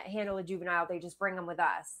can't handle a juvenile, they just bring them with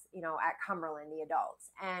us, at Cumberland, the adults.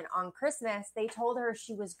 And on Christmas, they told her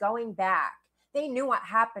she was going back. They knew what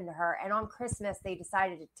happened to her. And on Christmas, they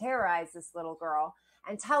decided to terrorize this little girl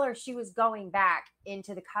and tell her she was going back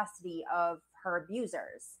into the custody of her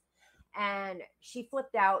abusers. And she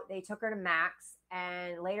flipped out. They took her to Max.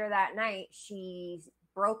 And later that night, she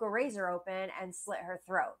broke a razor open and slit her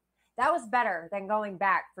throat. That was better than going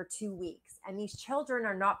back for 2 weeks. And these children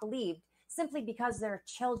are not believed simply because they're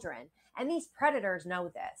children. And these predators know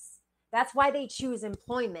this. That's why they choose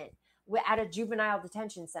employment at a juvenile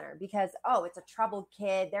detention center because, oh, it's a troubled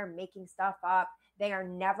kid. They're making stuff up. They are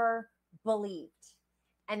never believed.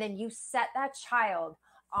 And then you set that child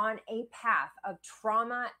on a path of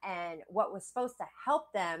trauma and what was supposed to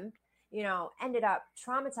help them ended up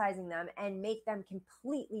traumatizing them and make them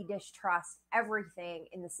completely distrust everything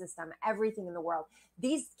in the system, everything in the world.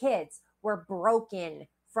 These kids were broken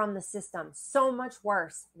from the system so much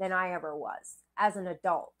worse than I ever was as an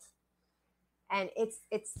adult. And it's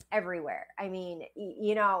everywhere. I mean,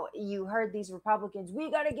 you heard these Republicans,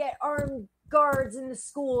 we got to get armed guards in the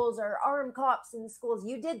schools or armed cops in the schools.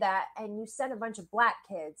 You did that and you sent a bunch of black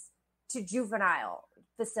kids to juvenile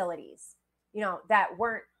facilities, that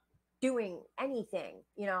weren't doing anything.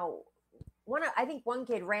 I think one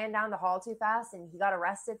kid ran down the hall too fast and he got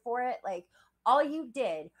arrested for it. Like, all you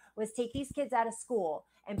did was take these kids out of school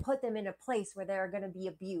and put them in a place where they're going to be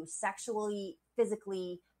abused sexually,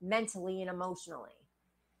 physically, mentally, and emotionally.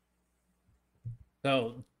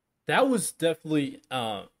 So that was definitely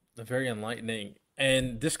very enlightening.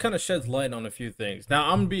 And this kind of sheds light on a few things.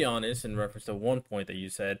 Now, I'm gonna be honest in reference to one point that you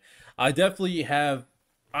said. I definitely have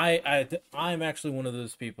I'm actually one of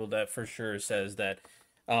those people that for sure says that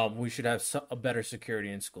we should have a better security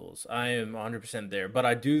in schools. I am 100% there, but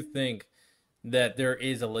I do think that there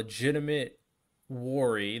is a legitimate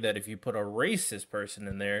worry that if you put a racist person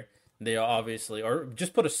in there, they obviously, or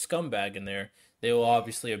just put a scumbag in there, they will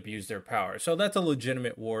obviously abuse their power. So that's a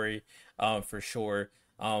legitimate worry, for sure.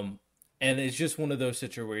 And it's just one of those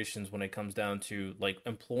situations when it comes down to like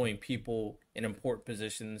employing people in important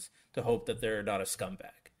positions to hope that they're not a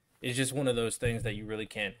scumbag. It's just one of those things that you really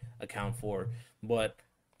can't account for. But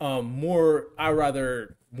I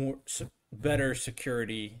rather better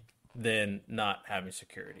security than not having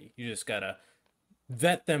security. You just gotta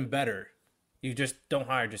vet them better. You just don't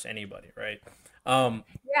hire just anybody, right? Um,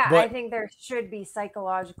 Yeah, I but think there should be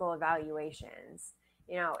psychological evaluations.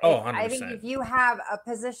 oh, I think 100%. if you have a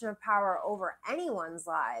position of power over anyone's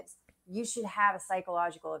lives, you should have a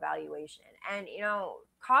psychological evaluation. And,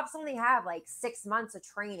 cops only have like 6 months of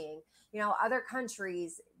training. Other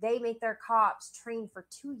countries, they make their cops train for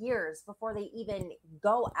 2 years before they even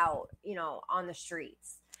go out, on the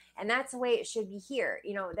streets. And that's the way it should be here.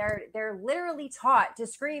 They're literally taught to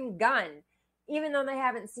scream gun, even though they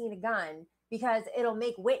haven't seen a gun, because it'll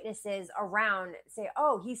make witnesses around say,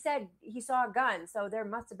 oh, he said he saw a gun, so there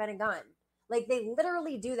must have been a gun. Like, they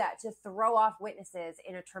literally do that to throw off witnesses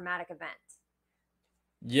in a traumatic event.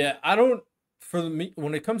 Yeah, I don't. For me,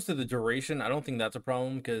 when it comes to the duration, I don't think that's a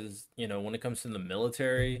problem because when it comes to the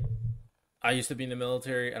military, I used to be in the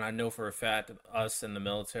military, and I know for a fact that us in the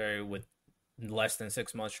military with less than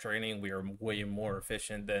 6 months training, we are way more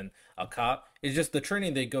efficient than a cop. It's just the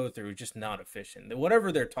training they go through is just not efficient.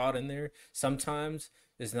 Whatever they're taught in there sometimes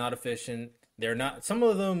is not efficient. They're not. Some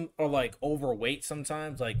of them are like overweight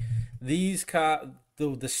sometimes. Like these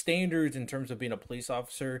the standards in terms of being a police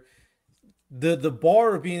officer, the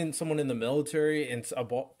bar of being someone in the military and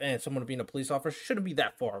someone being a police officer shouldn't be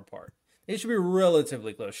that far apart. It should be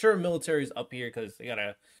relatively close. Sure, military's up here because they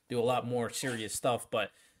gotta do a lot more serious stuff,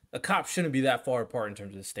 but a cop shouldn't be that far apart in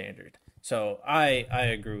terms of the standard. So I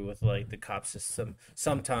agree with like the cop system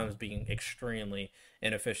sometimes being extremely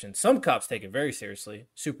inefficient. Some cops take it very seriously,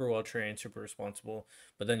 super well trained, super responsible,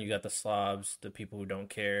 but then you got the slobs, the people who don't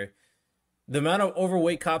care. The amount of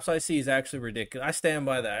overweight cops I see is actually ridiculous. I stand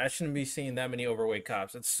by that. I shouldn't be seeing that many overweight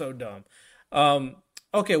cops. It's so dumb. Um,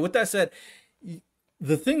 okay, with that said,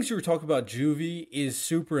 the things you were talking about juvie is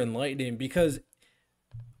super enlightening because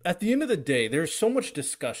at the end of the day, there's so much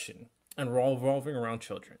discussion and revolving around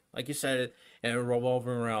children, like you said, and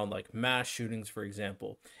revolving around like mass shootings, for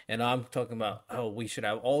example. And I'm talking about how we should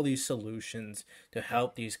have all these solutions to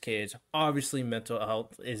help these kids. Obviously, mental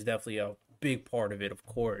health is definitely a big part of it, of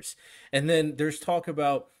course. And then there's talk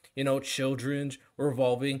about children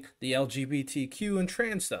revolving the LGBTQ and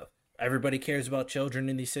trans stuff. Everybody cares about children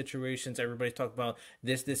in these situations. Everybody's talking about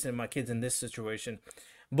this, and my kids in this situation.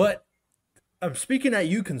 But I'm speaking at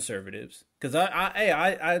you conservatives because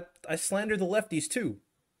I slander the lefties too,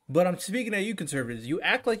 but I'm speaking at you conservatives. You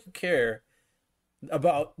act like you care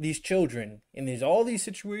about these children in all these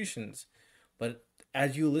situations, but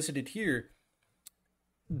as you elicited here,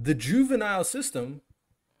 the juvenile system,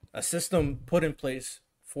 a system put in place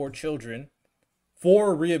for children,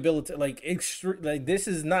 for rehabilitation, like this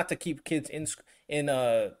is not to keep kids in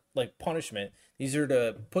like punishment. These are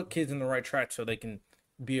to put kids in the right track so they can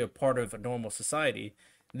be a part of a normal society.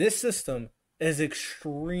 This system is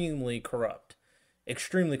extremely corrupt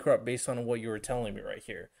based on what you were telling me right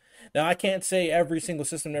here. Now, I can't say every single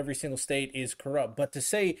system in every single state is corrupt, but to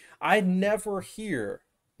say I never hear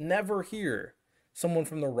someone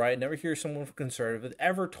from the right, never hear someone from conservative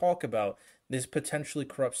ever talk about this potentially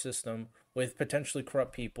corrupt system with potentially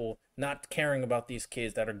corrupt people not caring about these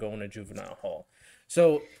kids that are going to juvenile hall.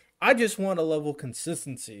 So I just want a level of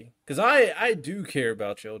consistency because I do care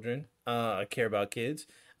about children. I care about kids.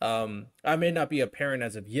 I may not be a parent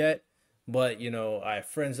as of yet, but I have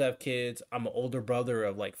friends that have kids. I'm an older brother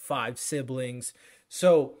of like 5 siblings,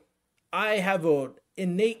 so I have an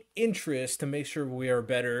innate interest to make sure we are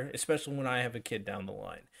better, especially when I have a kid down the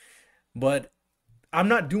line. But I'm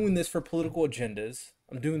not doing this for political agendas.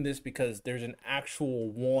 I'm doing this because there's an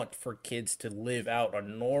actual want for kids to live out a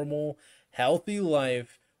normal, healthy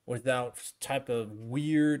life without type of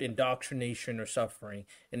weird indoctrination or suffering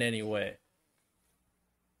in any way.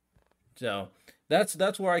 So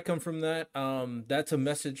that's where I come from. That's a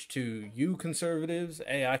message to you conservatives.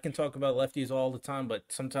 Hey, I can talk about lefties all the time, but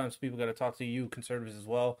sometimes people got to talk to you conservatives as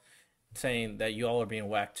well, saying that you all are being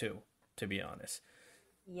whacked too. To be honest.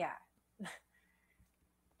 Yeah.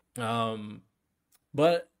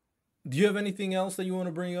 But do you have anything else that you want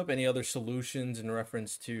to bring up? Any other solutions in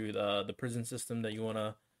reference to the prison system that you want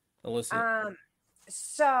to elicit?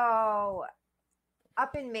 So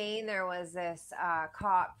up in Maine, there was this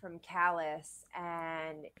cop from Calais,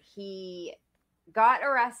 and he got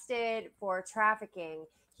arrested for trafficking.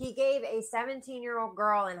 He gave a 17-year-old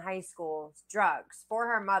girl in high school drugs for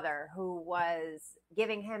her mother, who was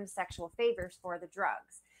giving him sexual favors for the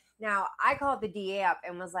drugs. Now, I called the DA up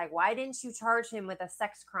and was like, why didn't you charge him with a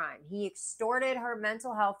sex crime? He extorted her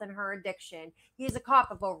mental health and her addiction. He's a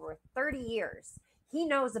cop of over 30 years. He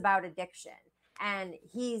knows about addiction, and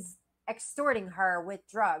he's extorting her with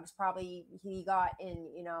drugs. Probably he got in,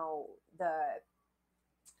 the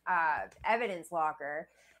evidence locker.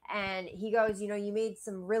 And he goes, you made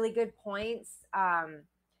some really good points. And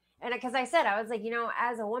because I said, I was like,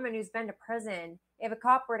 as a woman who's been to prison, if a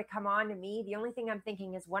cop were to come on to me, the only thing I'm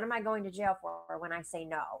thinking is, what am I going to jail for when I say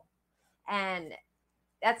no? And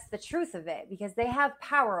that's the truth of it, because they have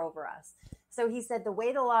power over us. So he said, the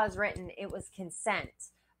way the law is written, it was consent.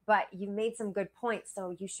 But you made some good points,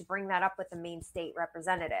 so you should bring that up with the Maine state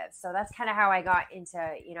representative. So that's kind of how I got into,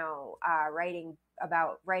 writing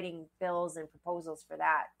bills and proposals for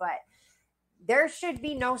that. But there should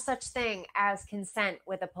be no such thing as consent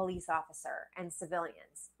with a police officer and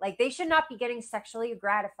civilians. Like, they should not be getting sexually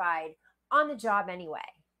gratified on the job anyway.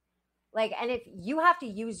 Like, and if you have to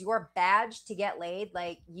use your badge to get laid,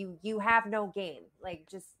 like, you have no game. Like,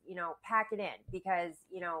 just, pack it in, because,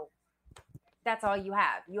 that's all you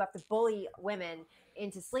have. You have to bully women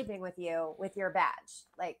into sleeping with you with your badge.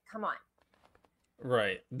 Like, come on.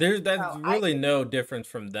 Right. That's really no difference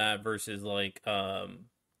from that versus like what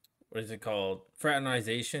is it called?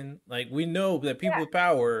 Fraternization. Like, we know that people with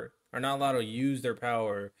power are not allowed to use their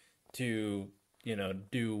power to,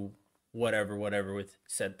 do whatever with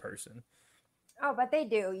said person. Oh, but they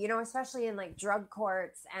do, especially in like drug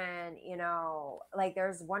courts, and like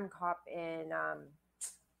there's one cop in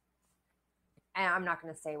and I'm not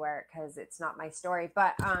going to say where, because it's not my story,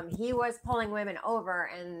 but he was pulling women over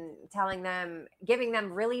and giving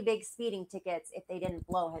them really big speeding tickets if they didn't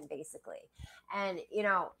blow him, basically. And, you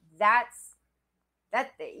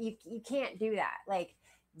can't do that. Like,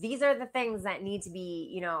 these are the things that need to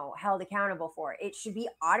be, held accountable for. It should be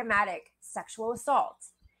automatic sexual assault.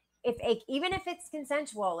 Even if it's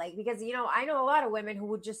consensual, like, because, I know a lot of women who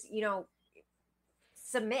would just,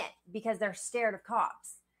 submit because they're scared of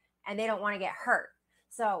cops and they don't want to get hurt.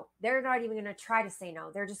 So they're not even going to try to say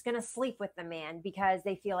no. They're just going to sleep with the man because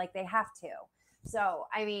they feel like they have to. So,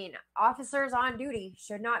 I mean, officers on duty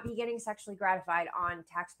should not be getting sexually gratified on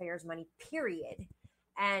taxpayers' money, period.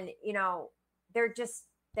 And,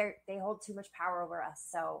 they hold too much power over us.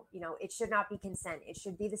 So, it should not be consent. It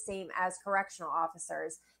should be the same as correctional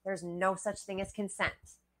officers. There's no such thing as consent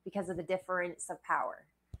because of the difference of power.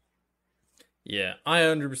 Yeah, I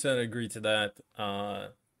 100% agree to that.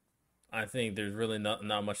 I think there's really not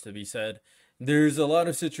much to be said. There's a lot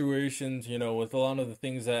of situations, with a lot of the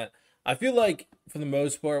things that I feel like, for the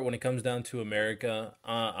most part, when it comes down to America,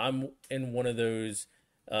 I'm in one of those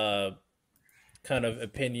kind of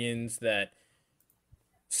opinions that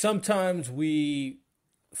sometimes we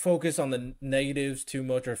focus on the negatives too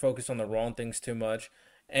much, or focus on the wrong things too much,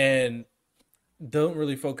 and don't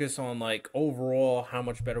really focus on, like, overall how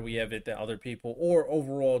much better we have it than other people, or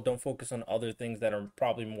overall don't focus on other things that are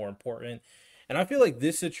probably more important. And I feel like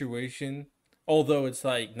this situation, although it's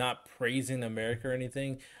like not praising America or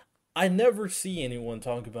anything, I never see anyone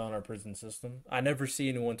talk about our prison system. I never see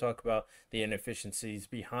anyone talk about the inefficiencies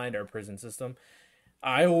behind our prison system.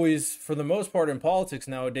 I always, for the most part, in politics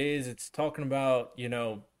nowadays, it's talking about,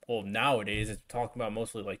 nowadays it's talking about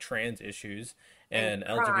mostly like trans issues and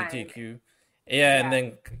LGBTQ. Yeah, and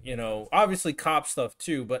then, obviously cop stuff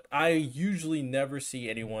too, but I usually never see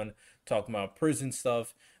anyone talking about prison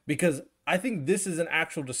stuff, because I think this is an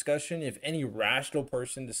actual discussion. If any rational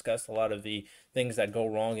person discussed a lot of the things that go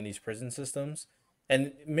wrong in these prison systems,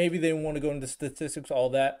 and maybe they want to go into statistics, all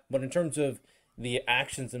that, but in terms of the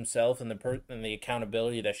actions themselves and the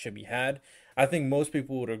accountability that should be had, I think most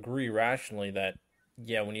people would agree rationally that,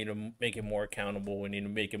 yeah, we need to make it more accountable, we need to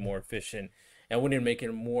make it more efficient, and we need to make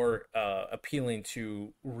it more appealing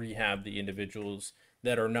to rehab the individuals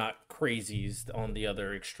that are not crazies on the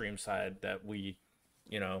other extreme side that we,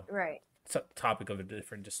 right. Topic of a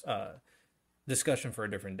different discussion for a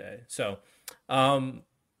different day. So,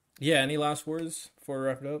 yeah, any last words before we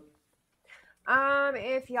wrap it up?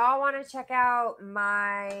 If y'all want to check out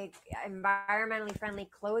my environmentally friendly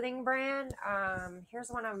clothing brand, here's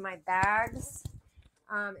one of my bags.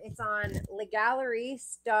 It's on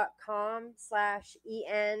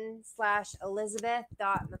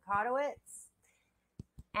legalaris.com/en/elizabeth.mikotowicz.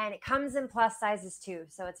 And it comes in plus sizes too.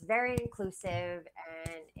 So it's very inclusive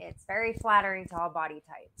and it's very flattering to all body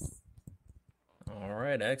types. All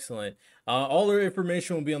right, excellent. All our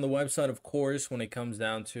information will be on the website, of course, when it comes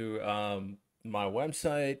down to my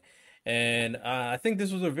website. And I think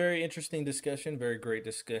this was a very interesting discussion, very great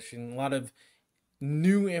discussion. A lot of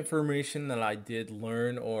new information that I did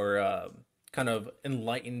learn, or kind of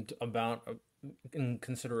enlightened about in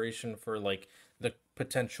consideration for like the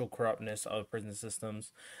potential corruptness of prison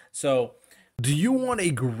systems. So, do you want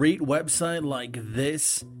a great website like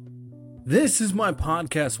this? This is my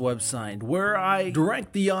podcast website where I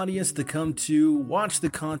direct the audience to come to watch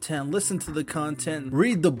the content, listen to the content,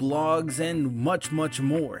 read the blogs, and much, much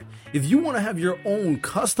more. If you want to have your own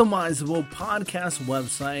customizable podcast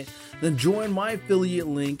website, then join my affiliate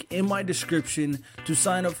link in my description to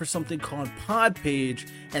sign up for something called PodPage,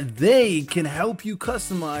 and they can help you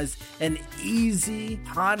customize an easy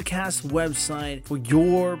podcast website for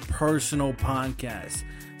your personal podcast.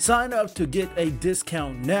 Sign up to get a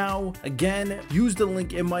discount now. Again, use the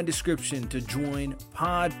link in my description to join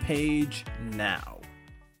PodPage now.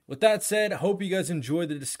 With that said, I hope you guys enjoyed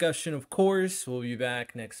the discussion. Of course, we'll be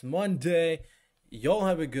back next Monday. Y'all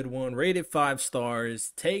have a good one. Rate it 5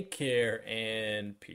 stars. Take care and peace.